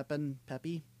name,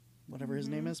 Peppy, whatever his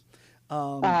name is,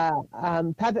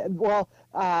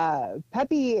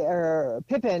 Peppy or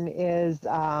Pippin is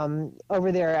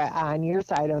over there on your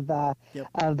side of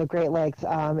the Great Lakes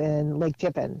in Lake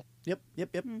Tippin. Yep.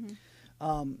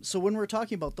 So when we're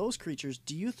talking about those creatures,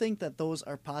 do you think that those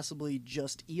are possibly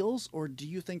just eels, or do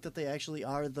you think that they actually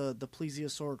are the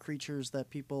plesiosaur creatures that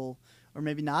people, or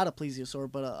maybe not a plesiosaur,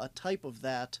 but a type of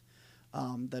that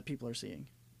that people are seeing?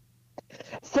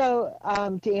 So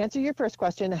to answer your first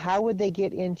question, how would they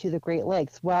get into the Great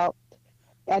Lakes? Well,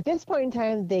 at this point in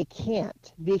time, they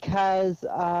can't because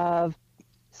of,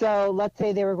 so let's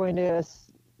say they were going to,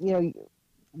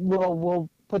 we'll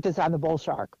put this on the bull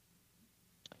shark.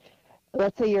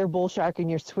 Let's say you're a bull shark and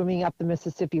you're swimming up the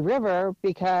Mississippi River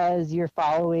because you're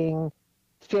following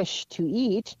fish to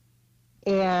eat,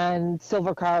 and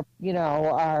silver carp,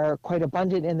 are quite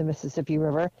abundant in the Mississippi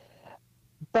River,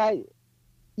 but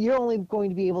you're only going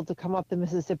to be able to come up the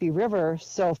Mississippi River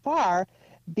so far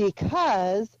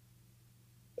because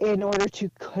in order to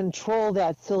control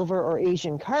that silver or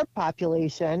Asian carp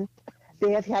population,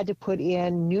 they have had to put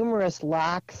in numerous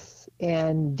locks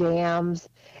and dams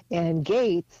and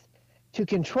gates to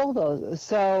control those.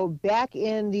 So back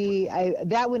in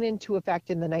that went into effect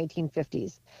in the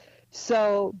 1950s.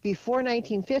 So before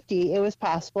 1950, it was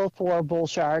possible for bull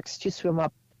sharks to swim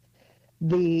up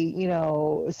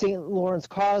the, St. Lawrence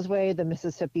Causeway, the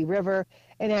Mississippi River,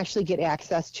 and actually get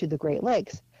access to the Great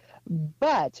Lakes.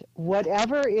 But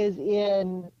whatever is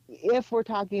if we're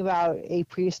talking about a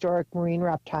prehistoric marine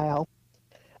reptile,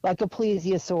 like a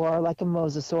plesiosaur, like a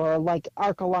mosasaur, like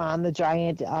Archelon, the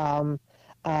giant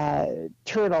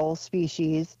turtle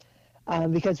species,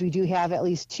 because we do have at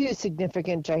least 2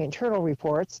 significant giant turtle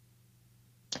reports,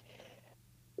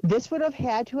 this would have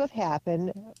had to have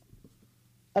happened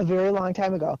a very long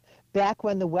time ago, back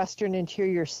when the Western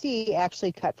Interior Sea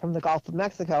actually cut from the Gulf of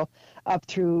Mexico up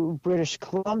through British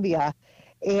Columbia.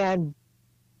 And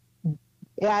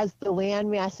as the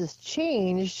land masses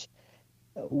changed,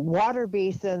 water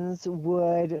basins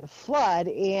would flood,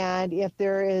 and if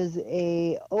there is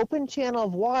a open channel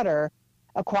of water,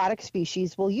 aquatic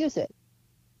species will use it.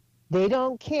 They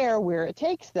don't care where it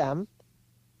takes them,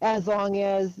 as long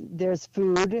as there's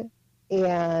food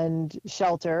and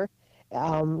shelter,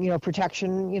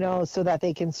 protection, so that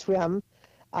they can swim.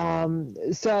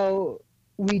 So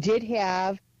we did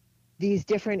have these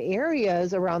different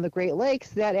areas around the Great Lakes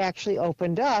that actually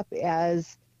opened up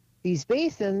as these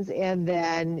basins, and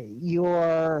then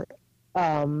the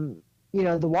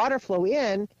water flow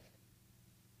in,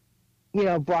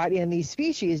 brought in these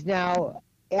species. Now,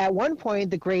 at one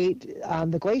point,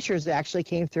 the glaciers actually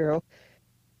came through,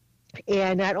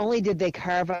 and not only did they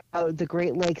carve out the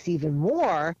Great Lakes even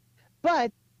more,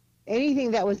 but anything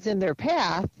that was in their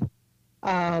path,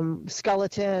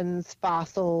 skeletons,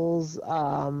 fossils,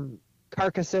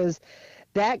 carcasses,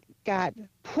 that got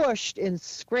pushed and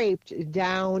scraped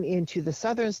down into the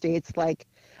southern states like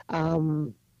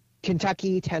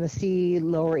Kentucky, Tennessee,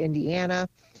 lower Indiana.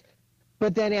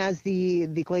 But then as the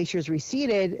glaciers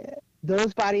receded,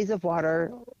 those bodies of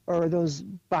water, or those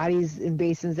bodies and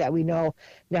basins that we know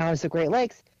now as the Great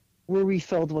Lakes, were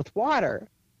refilled with water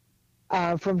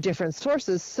from different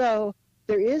sources. So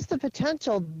there is the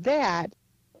potential that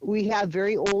we have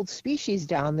very old species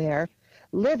down there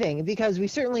living, because we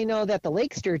certainly know that the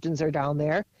lake sturgeons are down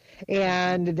there,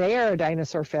 and they are a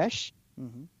dinosaur fish.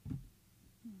 Mm-hmm.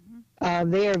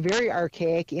 They are very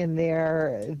archaic in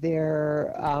their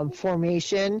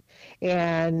formation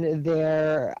and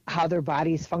how their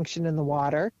bodies function in the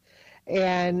water.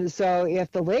 And so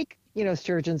if the lake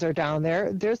sturgeons are down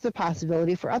there, there's the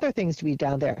possibility for other things to be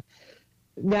down there.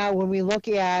 Now, when we look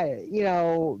at,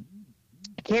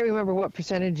 I can't remember what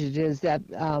percentage it is that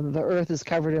the Earth is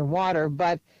covered in water,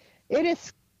 but it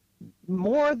is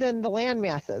more than the land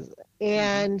masses.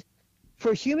 And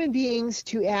for human beings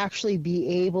to actually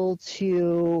be able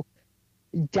to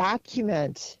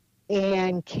document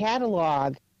and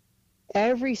catalog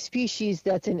every species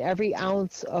that's in every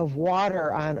ounce of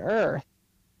water on Earth,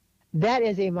 that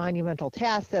is a monumental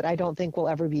task that I don't think will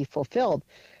ever be fulfilled.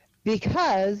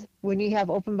 Because when you have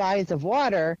open bodies of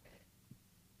water,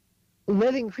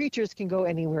 living creatures can go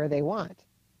anywhere they want.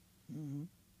 Mm-hmm.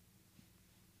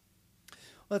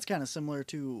 Well, that's kind of similar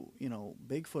to,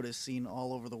 Bigfoot is seen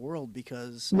all over the world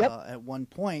because at one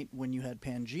point when you had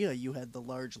Pangea, you had the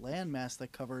large landmass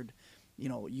that covered,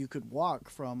 you could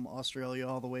walk from Australia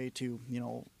all the way to,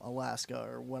 Alaska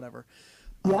or whatever.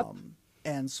 Yep.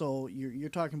 And so you're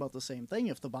talking about the same thing.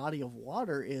 If the body of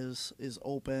water is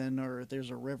open, or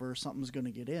there's a river, something's going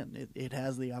to get in. It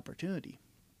has the opportunity.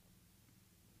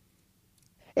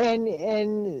 And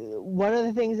one of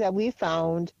the things that we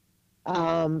found,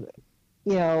 anybody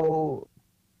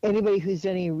who's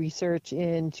done any research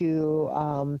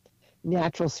into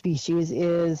natural species,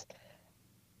 is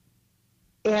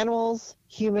animals,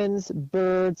 humans,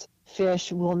 birds,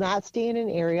 fish will not stay in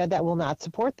an area that will not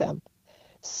support them.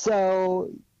 So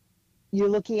you're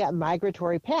looking at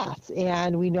migratory paths,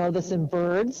 and we know this in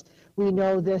birds. We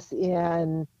know this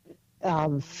in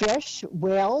fish,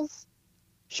 whales,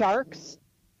 sharks.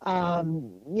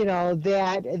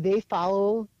 That they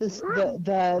follow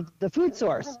the food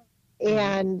source.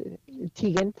 And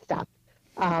Tegan, stop.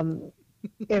 And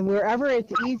wherever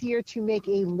it's easier to make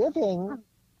a living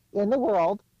in the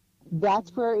world,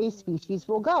 that's where a species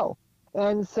will go.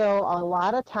 And so a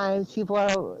lot of times people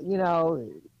are,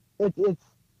 it's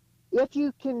if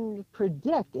you can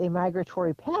predict a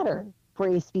migratory pattern for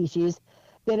a species,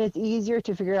 then it's easier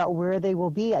to figure out where they will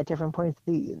be at different points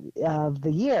of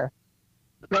the year.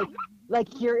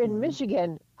 Like here in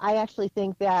Michigan, I actually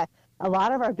think that a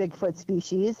lot of our Bigfoot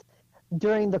species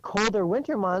during the colder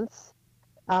winter months,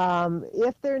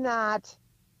 if they're not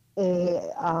a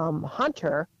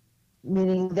hunter,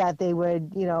 meaning that they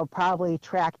would, probably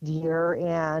track deer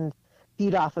and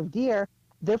feed off of deer,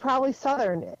 they're probably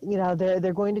southern.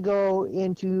 They're going to go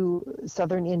into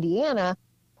southern Indiana,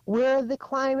 where the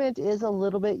climate is a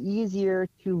little bit easier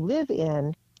to live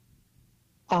in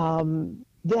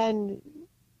than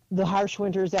the harsh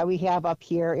winters that we have up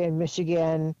here in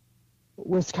Michigan,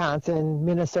 Wisconsin,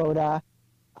 Minnesota.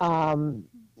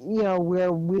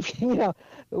 Where we,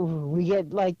 we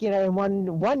get like, in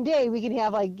one day we can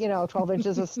have like, 12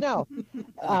 inches of snow.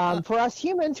 For us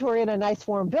humans who are in a nice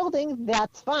warm building,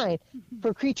 that's fine.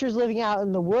 For creatures living out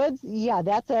in the woods, yeah,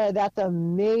 that's a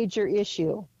major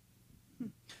issue.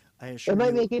 It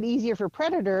might make it easier for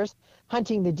predators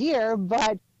hunting the deer,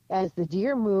 but as the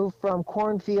deer move from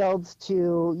cornfields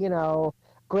to,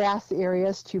 grass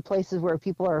areas to places where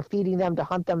people are feeding them to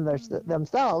hunt them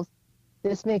themselves,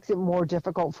 this makes it more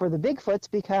difficult for the Bigfoots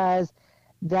because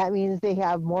that means they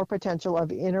have more potential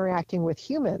of interacting with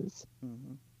humans.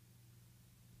 Mm-hmm.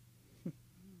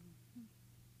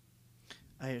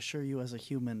 I assure you, as a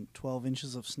human, 12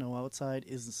 inches of snow outside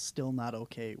is still not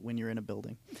okay when you're in a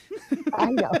building.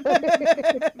 I know.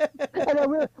 I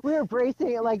know we were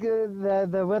bracing it, like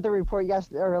the weather report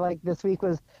yesterday, or like this week,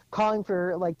 was calling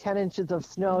for like 10 inches of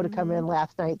snow to come in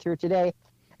last night through today.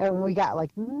 And we got like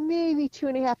maybe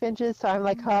 2.5 inches. So I'm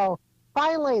like, oh,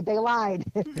 finally, they lied.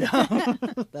 Yeah,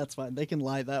 that's fine. They can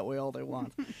lie that way all they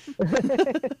want.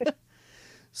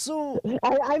 So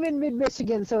I'm in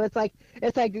mid-Michigan, so it's like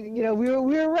we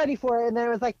were ready for it, and then it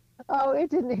was like, oh, it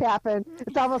didn't happen.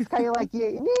 It's almost kind of like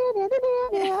you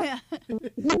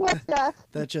missed us.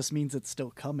 That just means it's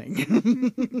still coming.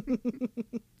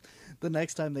 The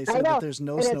next time they say that there's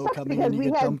no snow coming and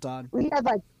you get dumped on. We had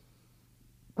like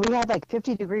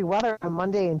 50-degree weather on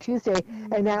Monday and Tuesday,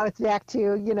 and now it's back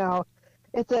to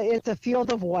it's a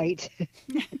field of white.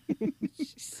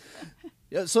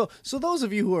 Yeah, so those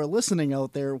of you who are listening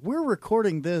out there, we're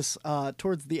recording this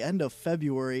towards the end of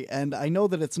February, and I know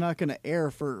that it's not going to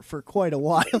air for quite a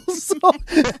while. So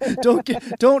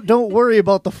don't worry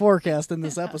about the forecast in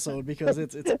this episode because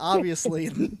it's obviously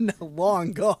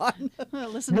long gone. Well,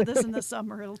 listen to this in the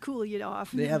summer; it'll cool you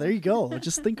off. Yeah, there you go.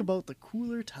 Just think about the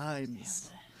cooler times.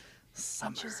 Yeah,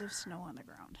 inches of snow on the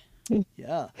ground.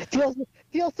 Yeah.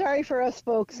 Feel sorry for us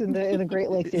folks in the Great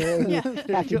Lakes area who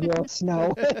have to deal with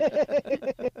snow.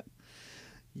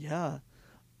 Yeah.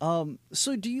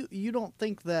 So do you don't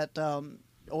think that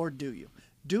or do you?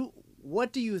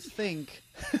 What do you think?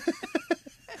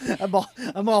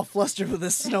 I'm all flustered with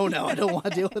this snow now. I don't want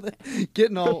to deal with it.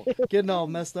 Getting all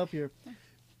messed up here.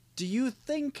 Do you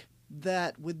think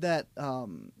that with that I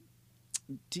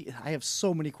have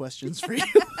so many questions for you.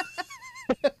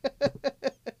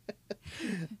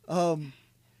 You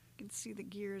can see the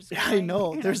gears going. I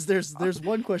know. There's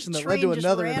one question that led to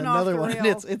another and ran another off one, the and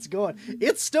rail. it's going.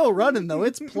 It's still running though.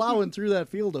 It's plowing through that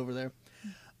field over there.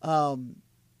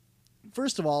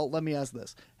 First of all, let me ask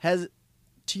this: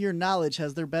 to your knowledge,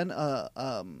 has there been an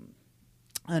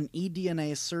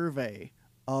eDNA survey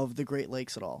of the Great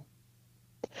Lakes at all?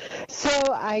 So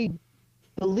I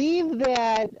believe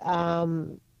that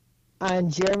on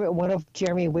one of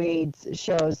Jeremy Wade's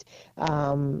shows,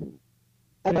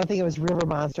 I don't think it was River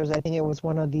Monsters. I think it was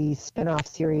one of the spin-off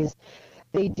series.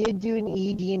 They did do an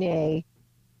eDNA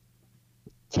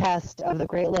test of the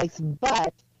Great Lakes,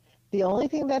 but the only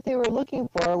thing that they were looking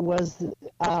for was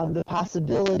the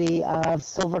possibility of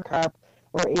silver carp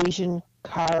or Asian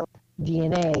carp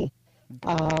DNA,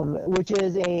 which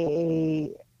is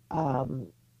a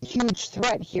huge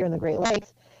threat here in the Great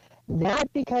Lakes, not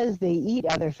because they eat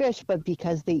other fish, but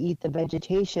because they eat the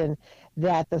vegetation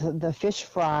that the fish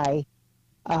fry,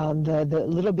 the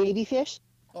little baby fish,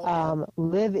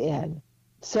 live in.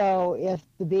 So if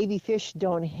the baby fish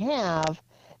don't have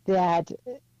that,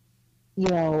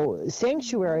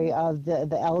 sanctuary of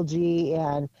the algae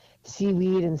and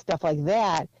seaweed and stuff like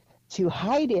that to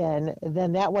hide in,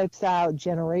 then that wipes out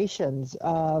generations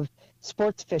of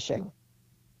sports fishing.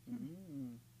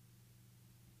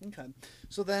 Okay.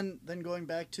 So then going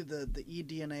back to the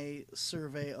eDNA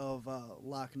survey of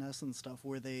Loch Ness and stuff,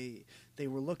 where they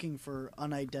were looking for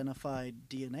unidentified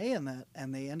DNA in that,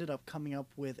 and they ended up coming up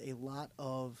with a lot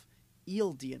of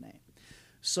eel DNA.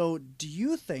 So do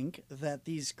you think that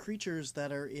these creatures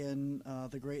that are in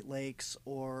the Great Lakes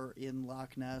or in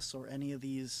Loch Ness or any of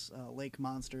these lake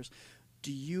monsters,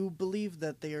 do you believe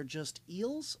that they are just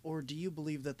eels, or do you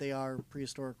believe that they are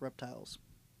prehistoric reptiles?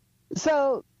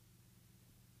 So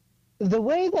the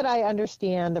way that I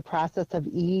understand the process of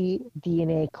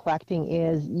eDNA collecting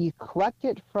is you collect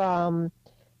it from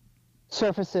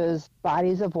surfaces,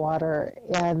 bodies of water,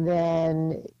 and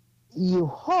then you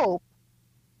hope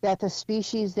that the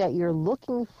species that you're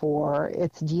looking for,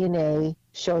 its DNA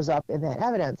shows up in that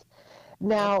evidence.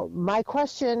 Now, my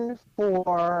question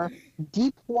for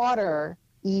deep water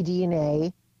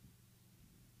eDNA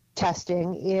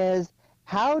testing is,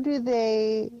 how do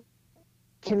they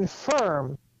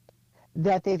confirm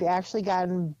that they've actually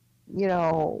gotten,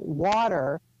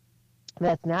 water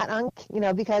that's not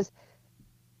because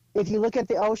if you look at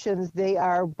the oceans, they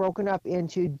are broken up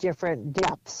into different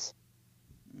depths,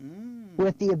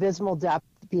 with the abysmal depth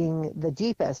being the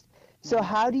deepest. So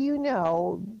how do you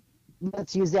know,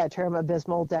 let's use that term,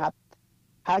 abysmal depth,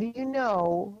 how do you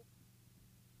know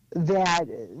that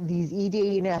these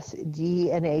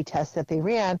DNA tests that they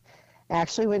ran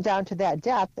actually went down to that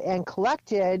depth and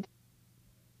collected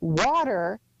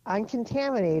water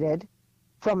uncontaminated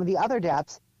from the other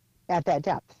depths at that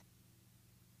depth?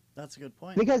 That's a good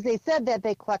point. Because they said that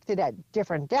they collected at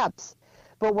different depths,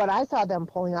 but what I saw them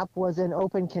pulling up was an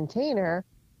open container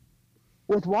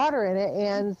with water in it,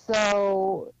 and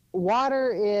so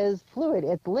water is fluid,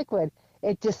 it's liquid.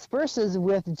 It disperses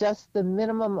with just the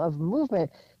minimum of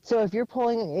movement. So if you're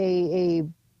pulling a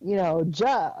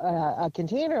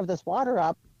container of this water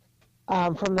up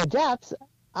from the depths,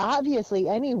 obviously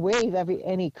any wave,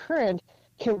 any current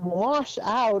can wash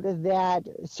out that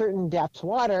certain depth's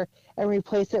water and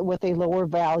replace it with a lower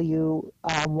value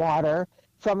water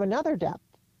from another depth.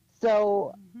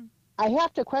 So I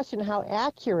have to question how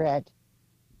accurate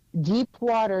deep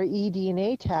water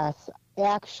eDNA tests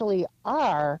actually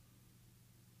are,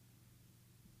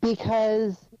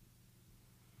 because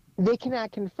they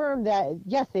cannot confirm that,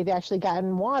 yes, they've actually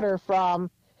gotten water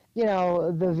from,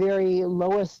 the very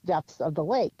lowest depths of the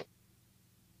lake.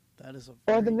 That is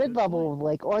a or the mid-level of the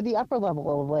lake, or the upper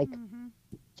level of the lake.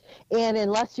 And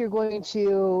unless you're going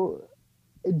to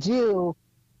do,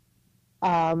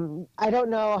 I don't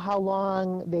know how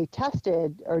long they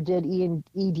tested or did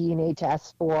eDNA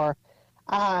tests for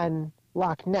on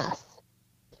Loch Ness,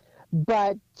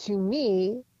 but to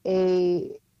me,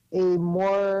 a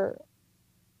more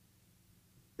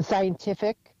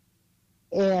scientific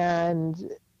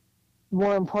and,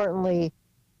 more importantly,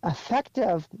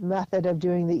 effective method of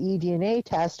doing the eDNA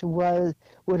test would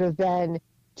have been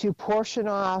to portion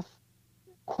off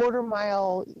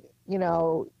quarter-mile,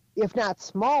 if not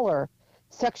smaller,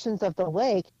 sections of the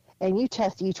lake, and you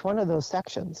test each one of those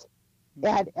sections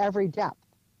at every depth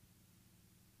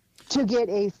to get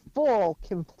a full,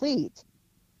 complete,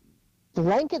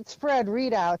 blanket spread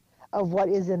readout of what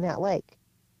is in that lake,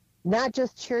 not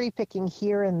just cherry picking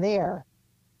here and there.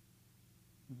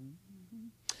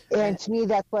 And to me,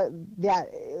 that's what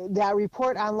that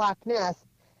report on Loch Ness,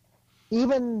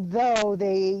 even though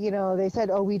they said,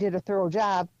 oh, we did a thorough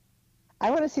job, I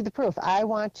want to see the proof. I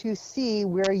want to see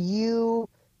where you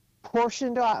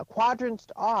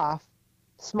quadranced off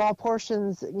small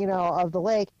portions, of the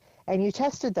lake, and you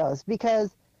tested those.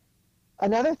 Because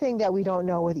another thing that we don't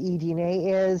know with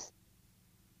eDNA is,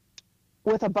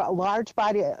 with a large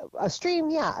body, a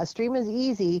stream is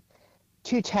easy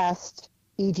to test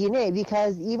eDNA,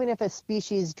 because even if a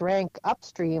species drank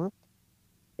upstream,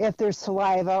 if there's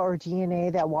saliva or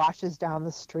DNA that washes down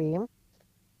the stream,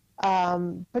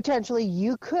 potentially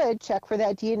you could check for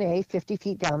that DNA 50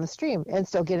 feet down the stream and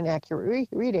still get an accurate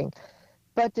reading.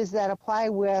 But does that apply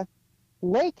with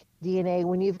lake DNA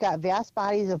when you've got vast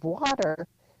bodies of water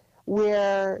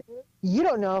where you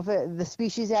don't know if the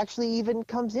species actually even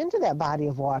comes into that body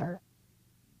of water?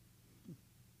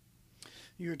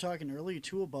 You were talking earlier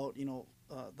too about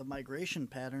the migration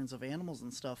patterns of animals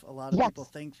and stuff. A lot of people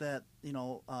think that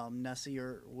Nessie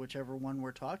or whichever one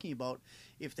we're talking about,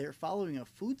 if they're following a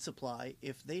food supply,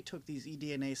 if they took these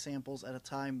eDNA samples at a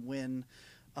time when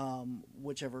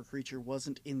whichever creature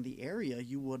wasn't in the area,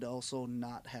 you would also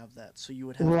not have that. So you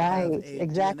would have to have a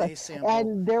DNA sample.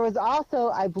 And there was also,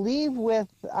 I believe, with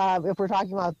if we're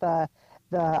talking about the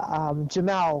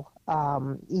Jamel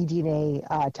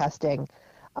eDNA testing.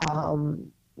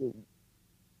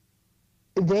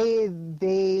 They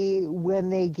when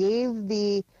they gave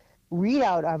the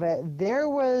readout of it, there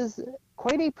was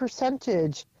quite a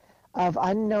percentage of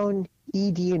unknown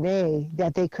eDNA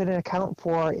that they couldn't account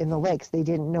for in the lakes. They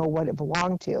didn't know what it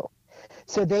belonged to.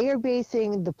 So they are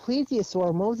basing the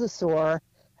plesiosaur, mosasaur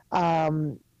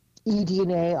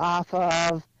eDNA off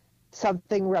of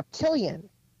something reptilian.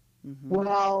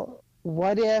 Well,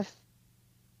 what if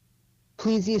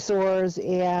plesiosaurs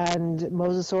and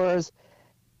mosasaurs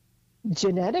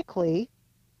genetically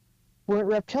weren't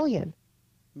reptilian?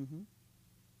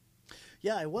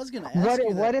 Yeah, I was going to ask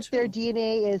you that what if too. their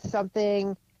DNA is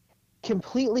something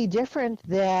completely different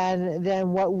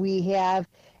than what we have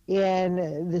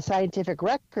in the scientific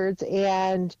records,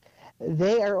 and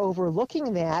they are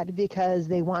overlooking that because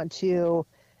they want to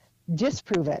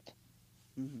disprove it.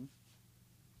 Mm-hmm.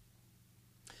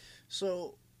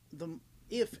 So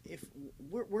if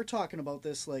we're talking about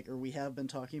this, like, or we have been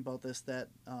talking about this, that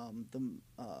the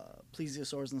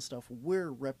plesiosaurs and stuff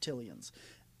were reptilians,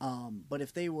 but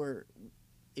if they were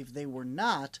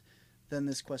not, then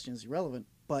this question is irrelevant.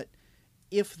 But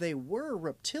if they were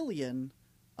reptilian,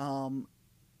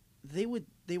 they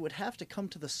would have to come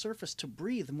to the surface to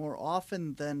breathe more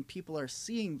often than people are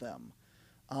seeing them.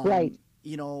 Right.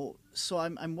 You know, so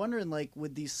I'm wondering, like,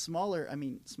 with these smaller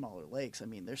lakes, I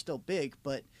mean, they're still big,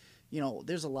 but, you know,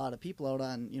 there's a lot of people out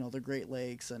on, you know, the Great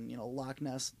Lakes and, you know, Loch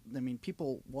Ness. I mean,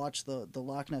 people watch the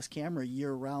Loch Ness camera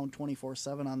year round,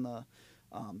 24/7 on the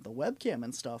webcam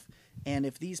and stuff. And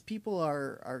if these people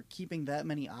are keeping that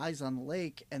many eyes on the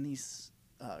lake, and these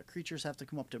creatures have to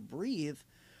come up to breathe,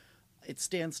 it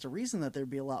stands to reason that there'd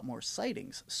be a lot more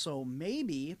sightings. So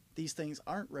maybe these things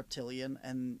aren't reptilian,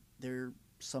 and they're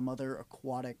some other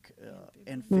aquatic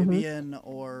amphibian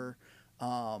or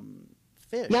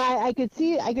fish. Yeah, I could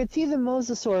see the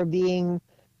mosasaur being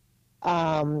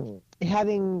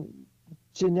having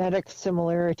genetic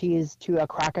similarities to a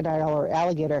crocodile or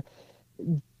alligator.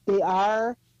 They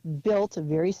are built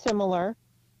very similar.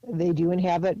 They do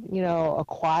inhabit, you know,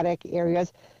 aquatic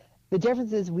areas. The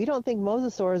difference is we don't think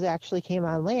mosasaurs actually came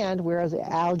on land, whereas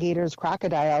alligators,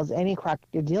 crocodiles, any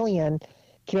crocodilian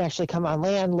can actually come on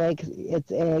land, lay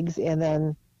its eggs, and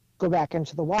then go back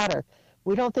into the water.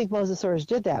 We don't think mosasaurs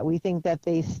did that. We think that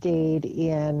they stayed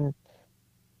in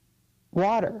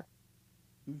water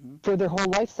for their whole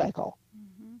life cycle.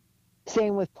 Mm-hmm.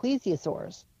 Same with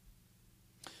plesiosaurs.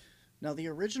 Now, the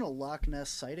original Loch Ness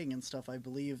sighting and stuff, I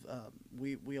believe,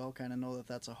 we all kind of know that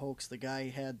that's a hoax. The guy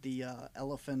had the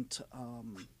elephant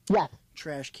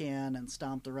trash can and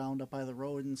stomped around up by the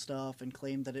road and stuff, and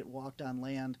claimed that it walked on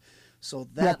land. So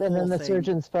that and then the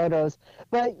surgeon's photos.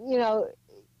 But, you know,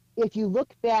 if you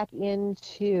look back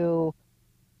into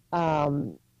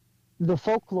the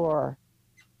folklore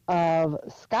of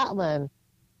Scotland,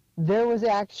 there was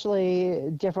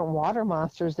actually different water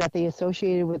monsters that they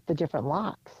associated with the different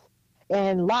lochs.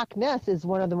 And Loch Ness is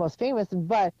one of the most famous,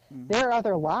 but there are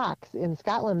other lochs in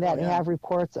Scotland that have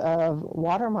reports of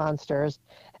water monsters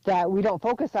that we don't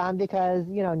focus on because,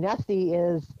 you know, Nessie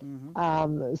is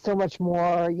so much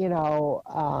more, you know,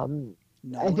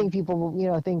 I think people, you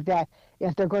know, think that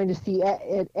if they're going to see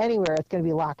it anywhere, it's going to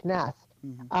be Loch Ness.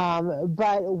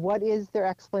 But what is their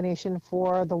explanation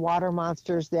for the water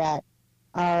monsters that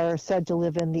are said to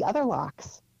live in the other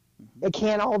lochs? It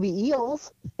can't all be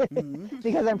eels,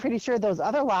 because I'm pretty sure those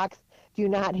other lochs do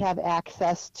not have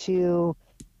access to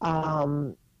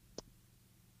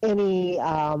any, you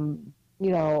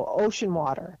know, ocean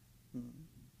water.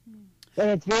 And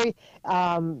it's very,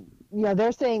 you know,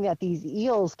 they're saying that these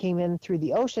eels came in through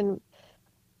the ocean.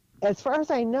 As far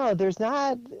as I know, there's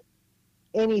not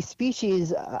any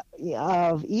species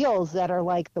of eels that are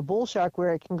like the bull shark,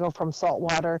 where it can go from salt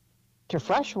water to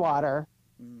fresh water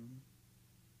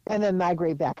and then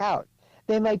migrate back out.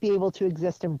 They might be able to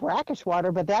exist in brackish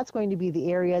water, but that's going to be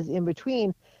the areas in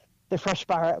between the fresh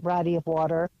body of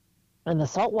water and the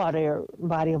saltwater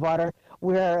body of water,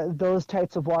 where those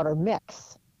types of water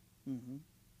mix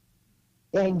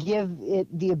and give it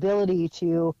the ability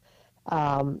to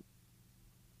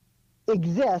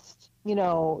exist, you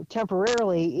know,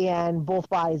 temporarily in both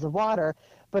bodies of water,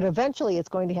 but eventually it's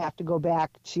going to have to go back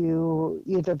to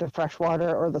either the fresh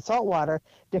water or the salt water,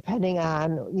 depending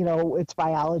on, you know, its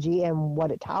biology and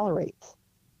what it tolerates.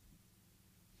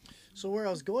 So where I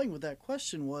was going with that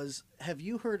question was, have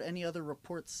you heard any other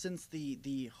reports since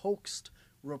the hoaxed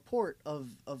report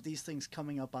of these things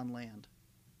coming up on land?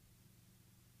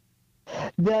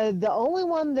 The only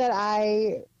one that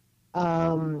I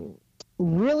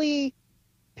really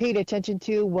paid attention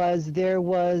to was, there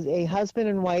was a husband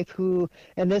and wife who,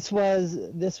 and this was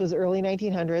early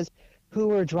 1900s, who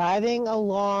were driving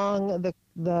along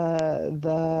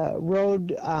the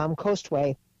road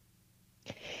coastway,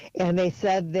 and they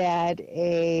said that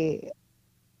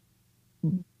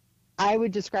I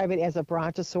would describe it as a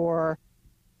brontosaur,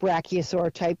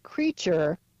 brachiosaur type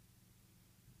creature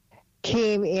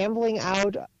came ambling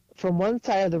out from one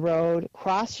side of the road,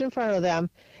 crossed in front of them,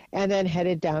 and then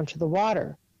headed down to the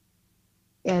water.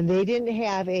 And they didn't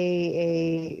have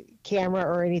a camera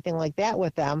or anything like that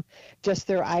with them, just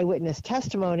their eyewitness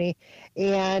testimony.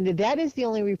 And that is the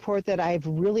only report that I've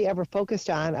really ever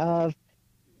focused on of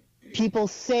people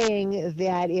saying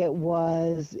that it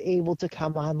was able to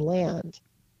come on land.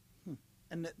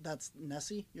 And that's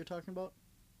Nessie you're talking about?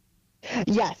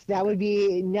 Yes, that would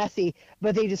be Nessie,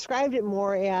 but they described it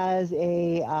more as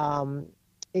a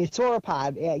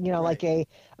sauropod, like a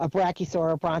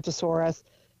brachiosaur, brontosaurus,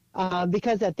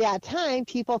 because at that time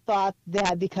people thought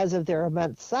that because of their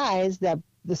immense size that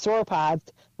the sauropods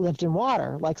lived in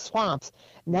water, like swamps.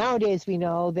 Nowadays we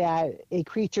know that a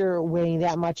creature weighing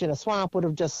that much in a swamp would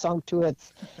have just sunk to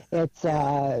its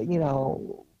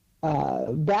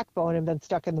backbone and been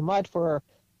stuck in the mud for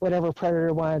whatever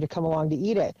predator wanted to come along to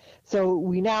eat it. So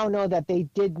we now know that they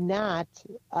did not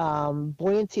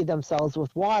buoyancy themselves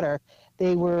with water.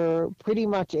 They were pretty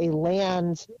much a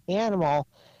land animal,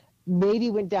 maybe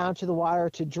went down to the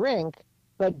water to drink,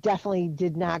 but definitely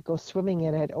did not go swimming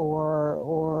in it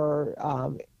or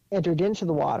entered into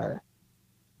the water.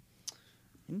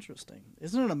 Interesting.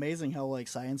 Isn't it amazing how, like,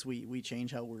 science, we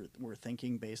change how we're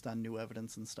thinking based on new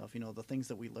evidence and stuff? The things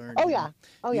that we learn.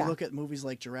 You look at movies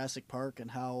like Jurassic Park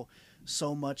and how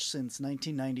so much since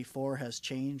 1994 has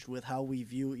changed with how we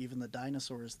view even the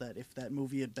dinosaurs, that if that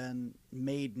movie had been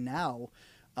made now,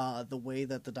 the way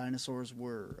that the dinosaurs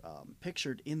were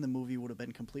pictured in the movie would have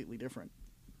been completely different.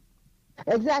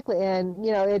 Exactly. And,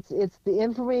 it's the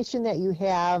information that you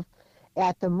have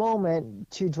at the moment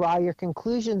to draw your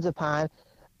conclusions upon.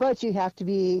 But you have to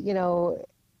be, you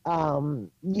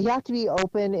have to be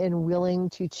open and willing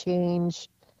to change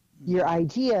your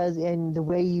ideas and the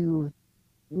way you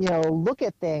look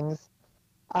at things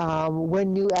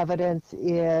when new evidence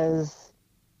is,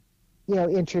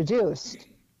 introduced.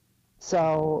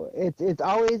 So it's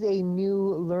always a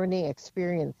new learning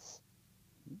experience.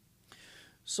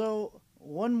 So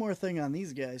one more thing on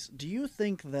these guys. Do you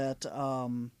think that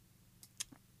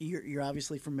you're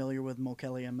obviously familiar with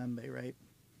Mokelia membe, right?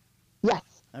 Yes.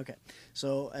 Okay.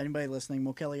 So anybody listening,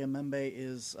 Mokelia membe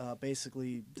is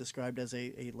basically described as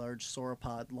a large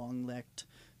sauropod, long-necked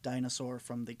dinosaur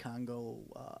from the Congo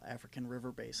African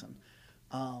River Basin.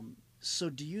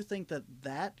 So do you think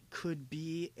that could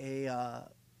be a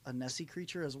Nessie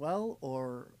creature as well,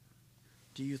 or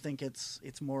do you think it's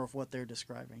more of what they're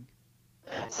describing?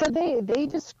 So they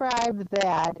describe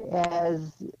that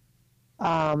as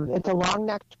it's a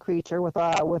long-necked creature with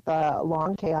a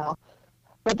long tail.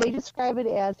 But they describe it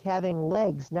as having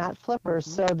legs, not flippers.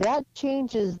 So that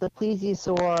changes the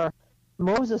plesiosaur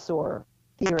mosasaur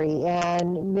theory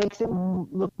and makes it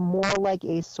look more like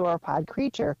a sauropod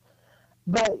creature.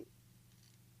 But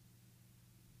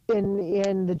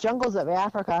in the jungles of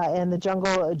Africa and the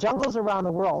jungles around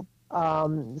the world,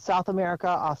 South America,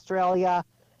 Australia,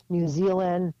 New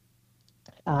Zealand,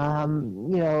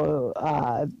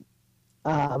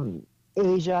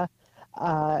 Asia,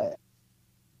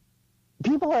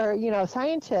 people are,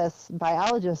 scientists,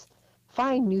 biologists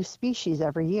find new species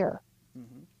every year.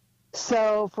 Mm-hmm.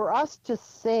 So for us to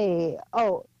say,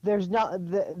 oh, there's no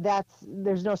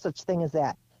such thing as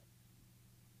that.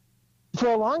 For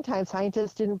a long time,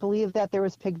 scientists didn't believe that there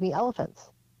was pygmy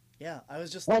elephants. Yeah, I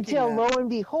was just thinking until lo and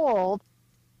behold,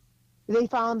 they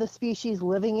found the species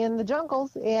living in the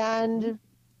jungles, and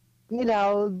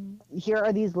here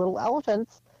are these little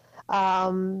elephants,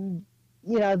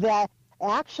 that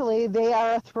actually they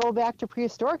are a throwback to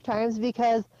prehistoric times,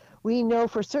 because we know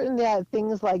for certain that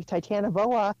things like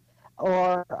Titanoboa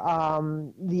or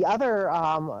the other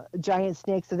giant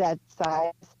snakes of that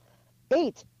size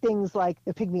ate things like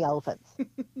the pygmy elephants.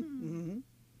 Mm-hmm.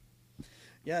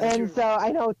 Yeah, and so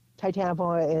I know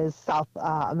Titanoboa is South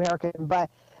American, but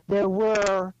there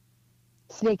were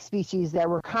snake species that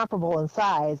were comparable in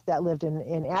size that lived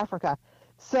in Africa.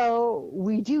 So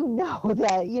we do know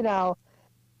that,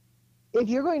 if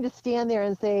you're going to stand there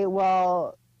and say,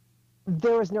 well,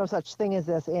 there was no such thing as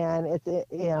this and it's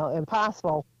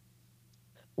impossible,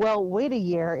 well, wait a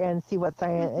year and see what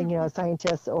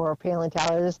scientists or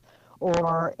paleontologists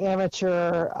or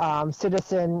amateur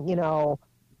citizen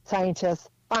scientists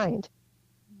find.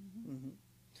 Mm-hmm.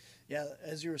 Yeah,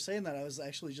 as you were saying that, I was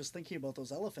actually just thinking about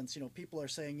those elephants. People are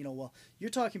saying, well, you're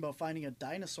talking about finding a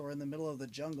dinosaur in the middle of the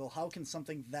jungle. How can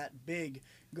something that big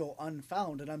go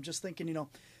unfound? And I'm just thinking,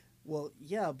 well,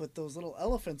 yeah, but those little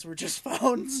elephants were just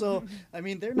found. So, I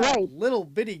mean, they're not little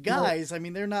bitty guys. I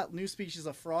mean, they're not new species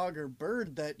of frog or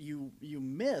bird that you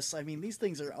miss. I mean, these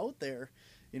things are out there,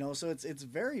 so it's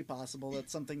very possible that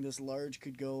something this large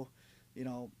could go,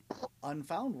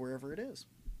 unfound wherever it is.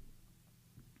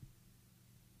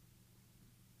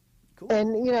 Cool.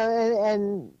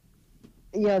 And,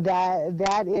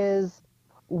 that is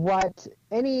what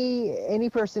any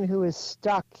person who is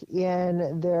stuck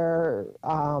in their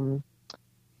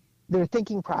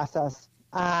thinking process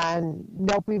on,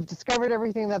 nope, we've discovered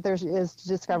everything that there is to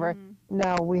discover. Mm-hmm.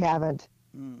 No, we haven't.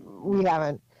 Mm-hmm. We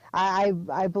haven't.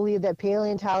 I believe that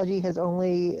paleontology has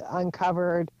only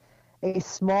uncovered a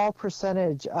small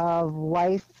percentage of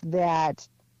life that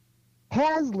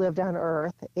has lived on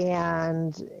Earth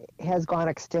and has gone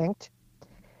extinct.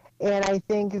 And I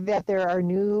think that there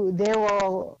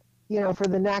will, for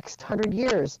the next 100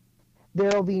 years,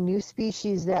 there will be new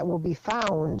species that will be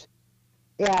found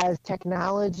as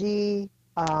technology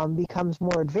becomes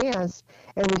more advanced,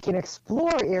 and we can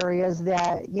explore areas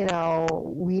that,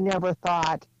 we never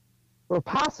thought were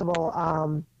possible,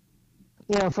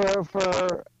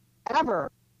 forever.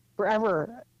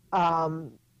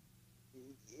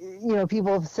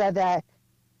 People have said that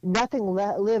nothing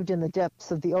lived in the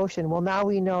depths of the ocean. Well, now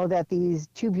we know that these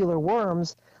tubular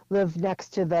worms live next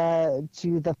to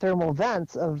the thermal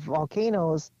vents of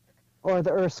volcanoes or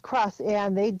the Earth's crust,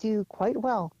 and they do quite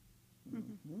well.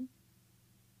 Mm-hmm.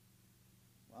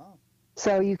 Wow.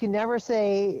 So you can never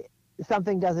say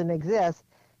something doesn't exist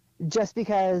just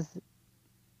because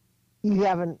you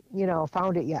haven't,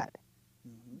 found it yet.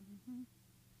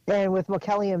 Mm-hmm. And with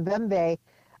Mokele and Bembe,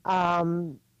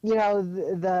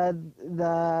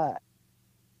 the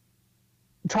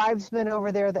tribesmen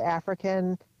over there, the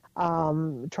African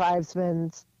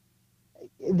tribesmen,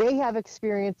 they have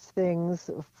experienced things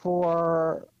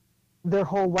for their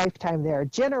whole lifetime there,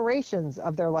 generations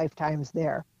of their lifetimes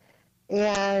there.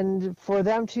 And for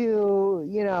them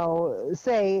to,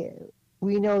 say,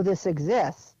 we know this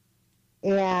exists.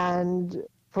 And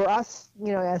for us,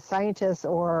 as scientists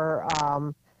or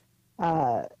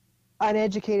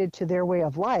uneducated to their way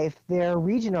of life, their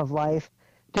region of life,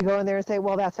 to go in there and say,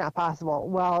 well, that's not possible.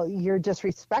 Well, you're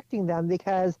disrespecting them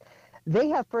because they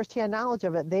have firsthand knowledge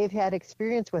of it. They've had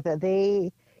experience with it.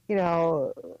 They,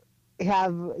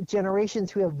 have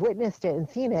generations who have witnessed it and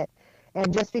seen it.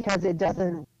 And just because it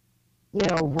doesn't,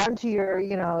 run to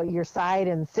your side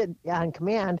and sit on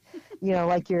command,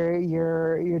 like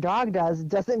your dog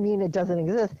doesn't mean it doesn't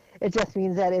exist. It just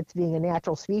means that it's being a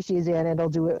natural species and it'll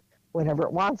do it whenever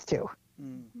it wants to.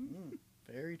 Mm-hmm.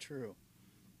 Very true.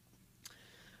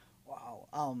 Wow.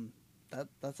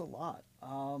 That's a lot.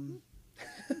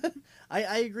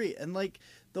 I agree. And like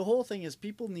the whole thing is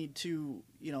people need to,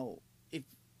 if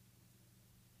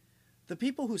the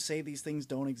people who say these things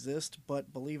don't exist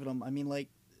but believe in them, I mean, like,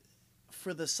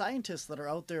 for the scientists that are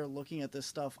out there looking at this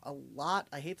stuff,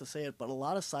 I hate to say it, but a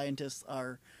lot of scientists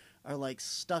are like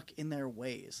stuck in their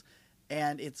ways.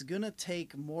 And it's going to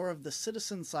take more of the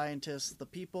citizen scientists, the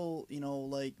people,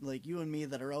 like you and me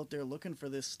that are out there looking for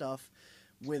this stuff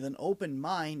with an open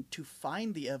mind to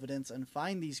find the evidence and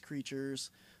find these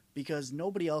creatures, because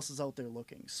nobody else is out there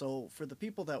looking. So for the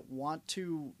people that want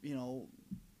to,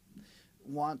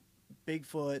 want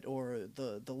Bigfoot or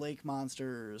the lake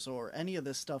monsters or any of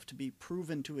this stuff to be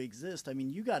proven to exist, I mean,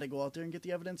 you got to go out there and get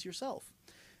the evidence yourself.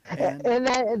 And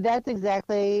that's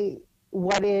exactly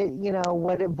what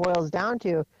it boils down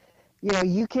to.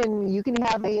 You can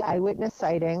have a eyewitness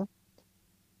sighting.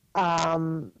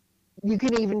 You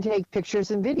can even take pictures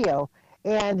and video,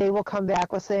 and they will come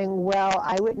back with saying, well,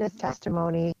 eyewitness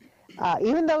testimony,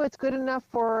 even though it's good enough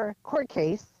for court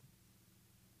case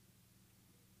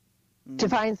to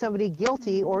find somebody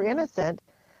guilty or innocent,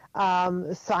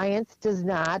 science does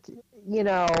not,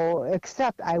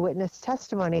 accept eyewitness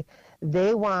testimony.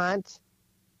 They want,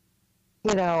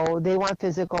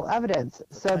 physical evidence.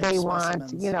 So they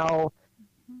want,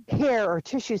 hair or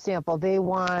tissue sample. They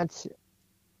want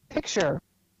picture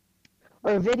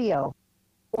or video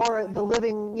or the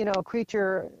living,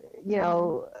 creature,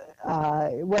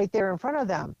 right there in front of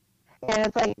them. And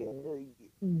it's like,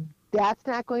 that's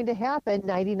not going to happen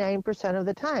 99% of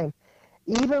the time.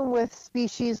 Even with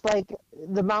species like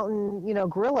the mountain,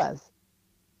 gorillas,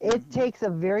 it takes a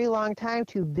very long time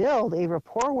to build a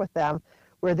rapport with them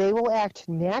where they will act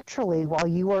naturally while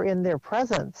you are in their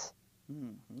presence.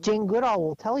 Mm-hmm. Jane Goodall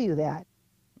will tell you that.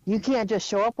 You can't just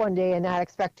show up one day and not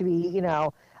expect to be,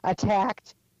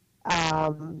 attacked,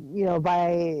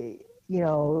 by,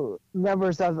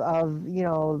 members of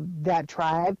that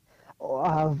tribe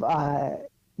of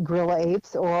gorilla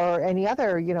apes or any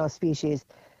other, species.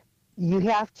 You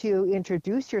have to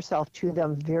introduce yourself to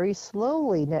them very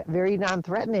slowly, very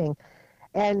non-threatening,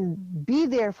 and be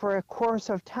there for a course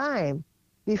of time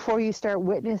before you start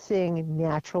witnessing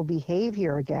natural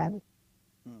behavior again.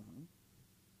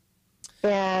 Mm-hmm.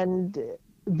 And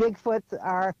Bigfoots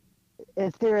are,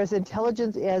 if they're as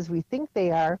intelligent as we think they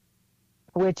are,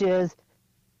 which is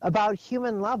about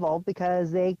human level,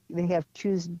 because they have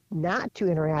choose not to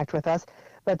interact with us,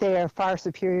 but they are far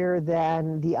superior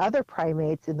than the other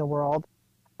primates in the world,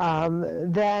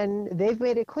 then they've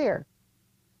made it clear.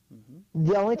 Mm-hmm.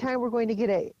 The only time we're going to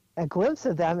get a glimpse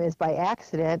of them is by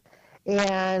accident,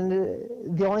 And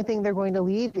the only thing they're going to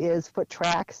leave is foot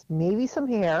tracks, maybe some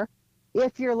hair,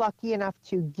 if you're lucky enough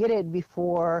to get it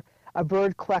before a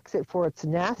bird collects it for its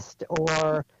nest,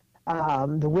 or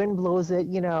the wind blows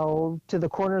it, to the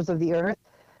corners of the earth.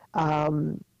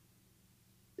 Um,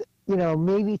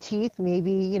 maybe teeth,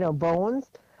 maybe, bones.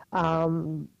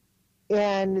 And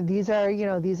these are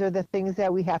the things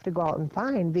that we have to go out and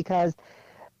find, because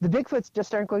the Bigfoots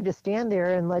just aren't going to stand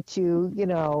there and let you,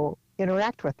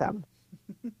 interact with them.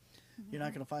 You're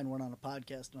not going to find one on a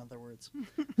podcast, in other words.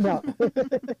 No.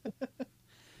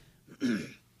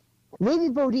 Maybe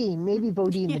Bodine the Bigfoot.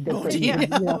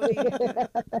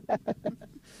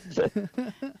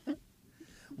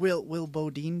 Bodine. Will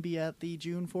Bodine be at the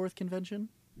June 4th convention?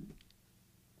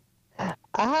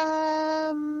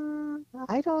 I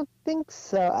don't think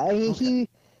so. Okay.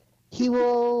 He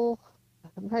will.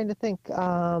 I'm trying to think.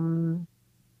 No,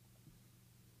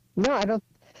 I don't,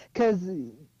 because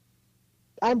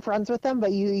I'm friends with them,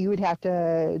 but you would have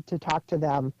to talk to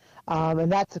them,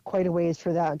 and that's quite a ways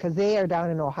for them, because they are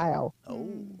down in Ohio. Oh,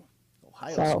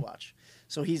 Ohio Squatch.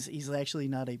 So he's actually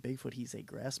not a Bigfoot; he's a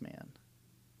grass man.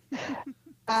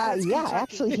 Yeah,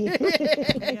 actually,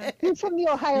 he's from the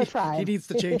Ohio tribe. He needs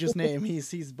to change his name.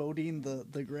 He's Bodine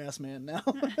the grass man now.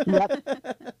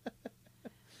 Yep.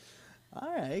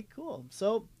 All right, cool.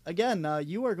 So, again,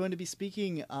 you are going to be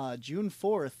speaking June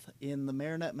 4th in the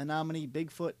Marinette Menominee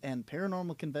Bigfoot and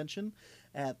Paranormal Convention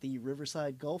at the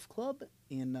Riverside Golf Club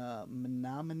in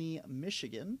Menominee,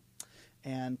 Michigan.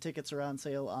 And tickets are on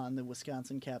sale on the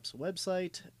Wisconsin Caps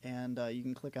website, and you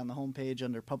can click on the homepage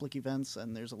under public events,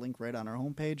 and there's a link right on our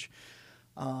homepage.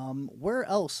 Where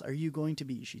else are you going to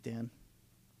be, Shetan?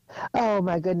 Oh,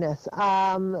 my goodness.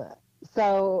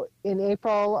 So in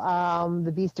April,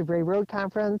 the Beast of Bray Road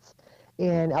Conference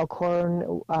in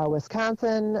Elkhorn,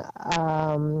 Wisconsin.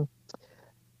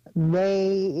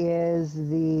 May is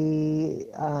the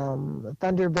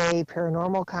Thunder Bay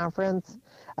Paranormal Conference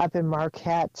up in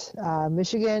Marquette,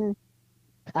 Michigan.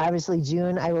 Obviously,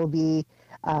 June, I will be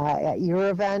at your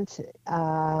event.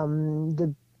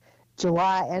 The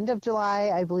end of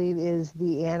July, I believe, is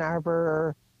the Ann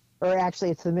Arbor, or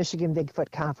actually it's the Michigan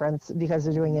Bigfoot Conference, because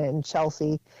they're doing it in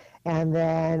Chelsea. And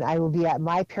then I will be at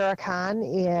my Paracon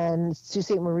in Sault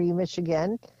Ste. Marie,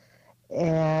 Michigan,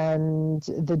 and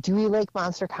the Dewey Lake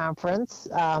Monster Conference,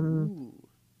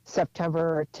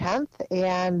 September 10th.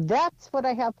 And that's what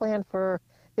I have planned for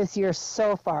this year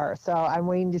so far. So I'm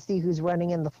waiting to see who's running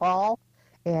in the fall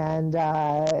and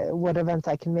what events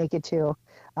I can make it to.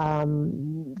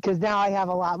 Because now I have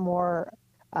a lot more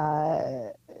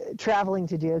traveling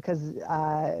to do, because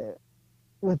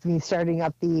with me starting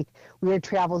up the Weird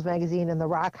Travels magazine and the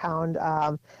Rock Hound,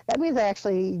 that means I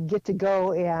actually get to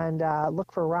go and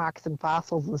look for rocks and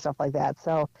fossils and stuff like that.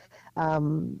 So,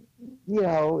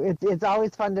 it's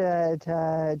always fun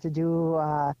to do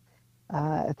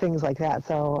things like that.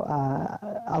 So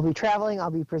I'll be traveling,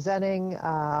 I'll be presenting.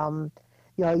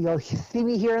 You'll see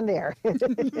me here and there.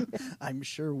 I'm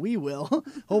sure we will.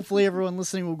 Hopefully everyone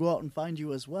listening will go out and find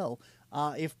you as well.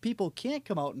 If people can't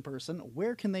come out in person,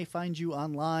 where can they find you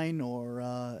online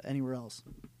or anywhere else?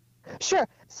 Sure.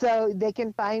 So they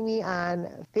can find me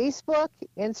on Facebook,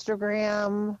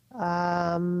 Instagram.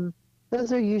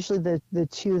 Those are usually the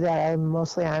two that I'm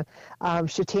mostly on.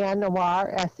 Shetan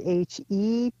Noir,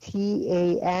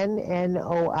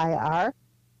 ShetanNoir.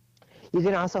 You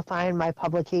can also find my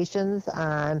publications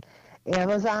on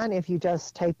Amazon if you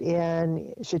just type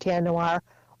in Shetan Noir,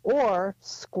 or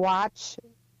Squatch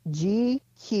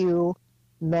GQ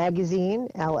Magazine,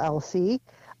 LLC.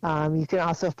 You can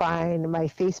also find my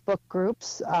Facebook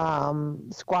groups,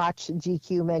 Squatch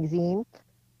GQ Magazine,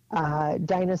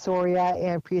 Dinosauria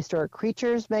and Prehistoric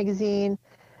Creatures Magazine,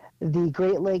 the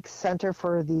Great Lakes Center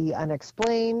for the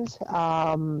Unexplained,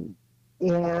 and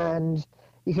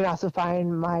you can also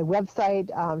find my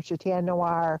website, Shetan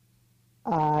Noir,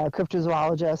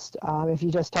 cryptozoologist. If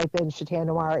you just type in Shetan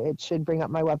Noir, it should bring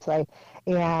up my website.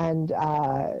 And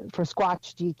for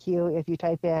Squatch GQ, if you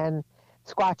type in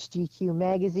Squatch GQ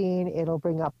Magazine, it'll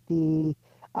bring up the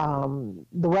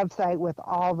website with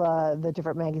all the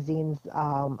different magazines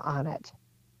on it.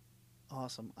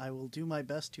 Awesome. I will do my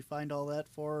best to find all that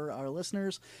for our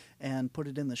listeners and put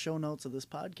it in the show notes of this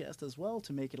podcast as well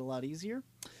to make it a lot easier.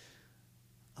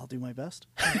 I'll do my best.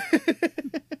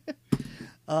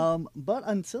 But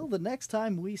until the next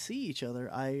time we see each other,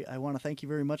 I want to thank you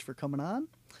very much for coming on.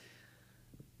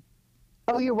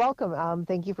 Oh, you're welcome.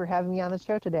 Thank you for having me on the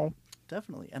show today.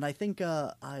 Definitely. And I think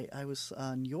I was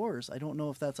on yours. I don't know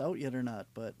if that's out yet or not,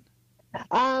 but...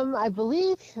 I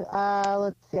believe,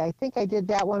 let's see, I think I did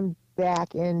that one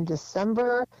back in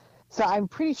December. So I'm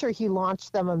pretty sure he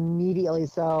launched them immediately.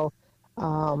 So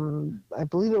I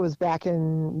believe it was back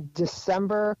in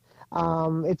December.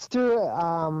 It's through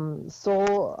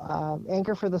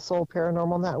Anchor for the Soul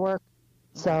Paranormal Network.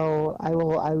 So I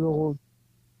will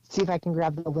see if I can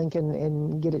grab the link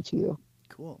and get it to you.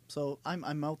 Cool. So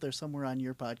I'm out there somewhere on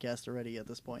your podcast already at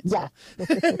this point. So. Yeah.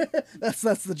 that's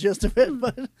the gist of it.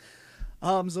 But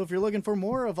so if you're looking for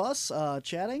more of us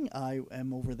chatting, I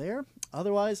am over there.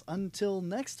 Otherwise, until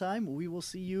next time, we will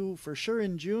see you for sure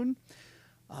in June.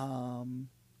 Yeah,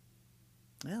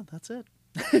 that's it.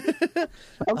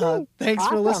 Okay. Thanks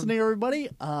for Awesome. listening, everybody.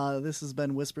 This has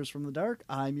been Whispers from the Dark.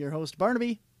 I'm your host,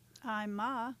 Barnaby. I'm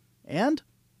Ma. And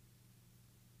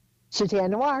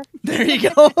Shetan Noir. there you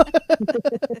go.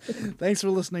 Thanks for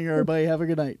listening, everybody. Have a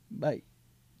good night. Bye.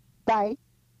 Bye.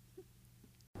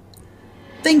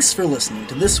 Thanks for listening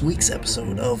to this week's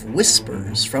episode of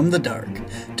Whispers from the Dark.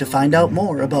 To find out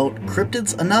more about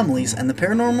cryptids, anomalies, and the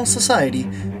Paranormal Society,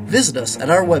 visit us at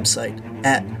our website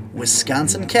at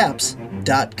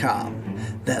wisconsincaps.com.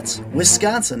 That's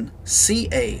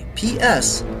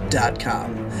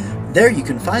wisconsincaps.com. There you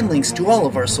can find links to all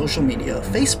of our social media,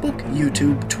 Facebook,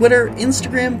 YouTube, Twitter,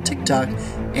 Instagram, TikTok,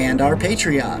 and our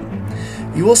Patreon.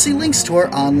 You will see links to our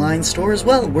online store as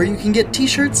well, where you can get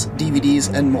t-shirts,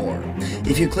 DVDs, and more.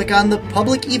 If you click on the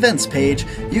public events page,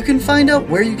 you can find out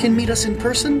where you can meet us in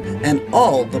person and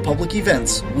all the public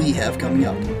events we have coming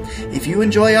up. If you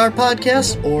enjoy our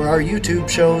podcast or our YouTube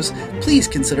shows, please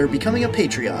consider becoming a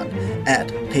Patreon at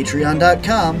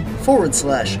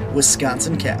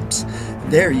patreon.com/WisconsinCaps.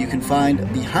 There you can find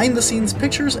behind-the-scenes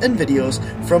pictures and videos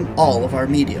from all of our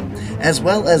media, as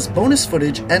well as bonus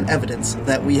footage and evidence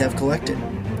that we have collected.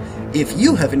 If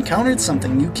you have encountered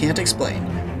something you can't explain,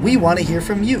 we want to hear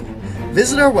from you.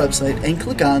 Visit our website and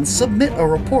click on Submit a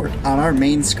Report on our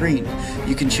main screen.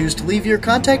 You can choose to leave your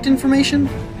contact information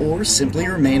or simply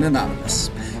remain anonymous.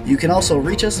 You can also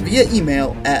reach us via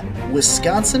email at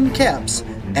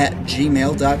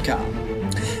wisconsincaps@gmail.com.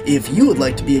 If you would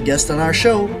like to be a guest on our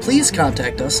show, please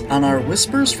contact us on our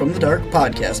Whispers from the Dark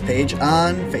podcast page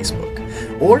on Facebook,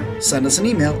 or send us an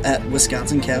email at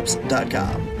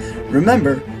wisconsincaps.com.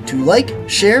 Remember to like,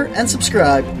 share, and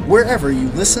subscribe wherever you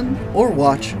listen or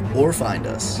watch or find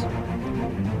us.